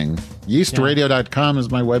listening. Yeastradio.com is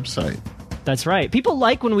my website. That's right. People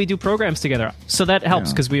like when we do programs together, so that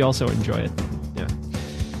helps because we also enjoy it.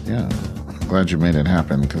 Yeah. I'm glad you made it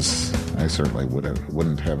happen because I certainly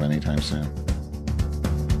wouldn't have anytime soon.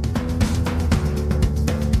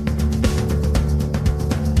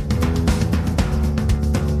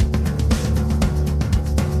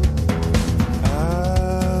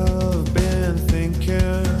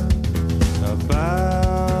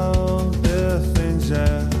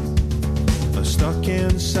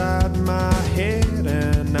 Inside my head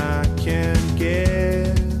and I can't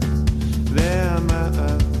get them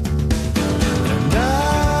out. And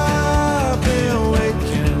I've been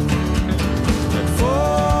waking at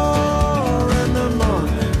 4 in the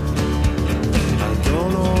morning. I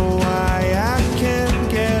don't know why I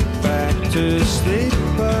can't get back to sleep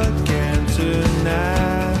again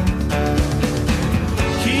tonight.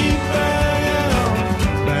 Keep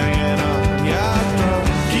banging on your drum.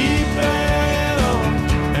 Keep banging on,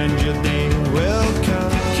 and your day will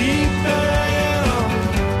come. Keep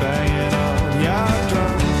banging on your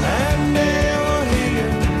drum, and they will hear.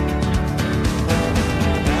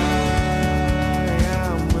 I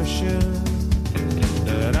am wishing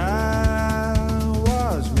that I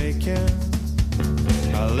was making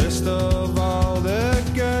a list of all the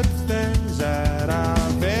good things that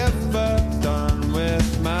I've ever done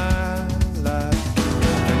with my life.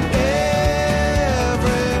 And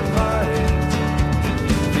everybody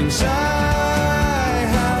thinks I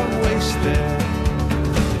have wasted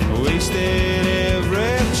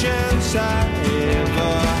every chance I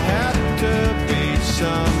ever had to be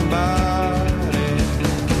somebody.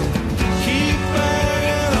 Keep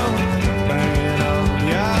banging on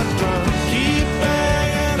your drum. Keep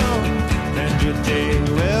banging on, and your day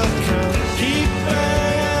will come. Keep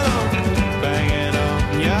banging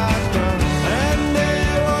on your drum, and they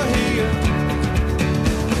will hear.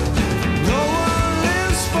 No one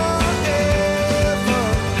lives forever.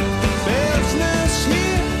 Business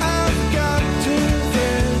here, I've got to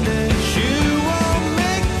finish you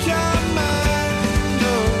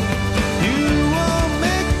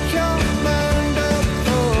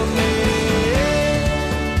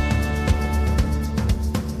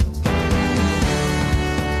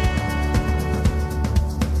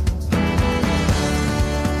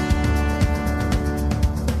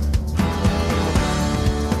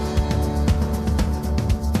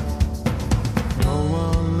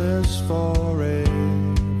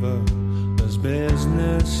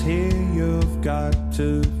business here you've got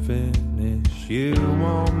to finish. You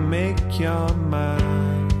won't make your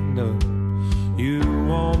mind up. You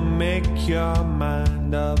won't make your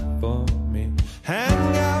mind up for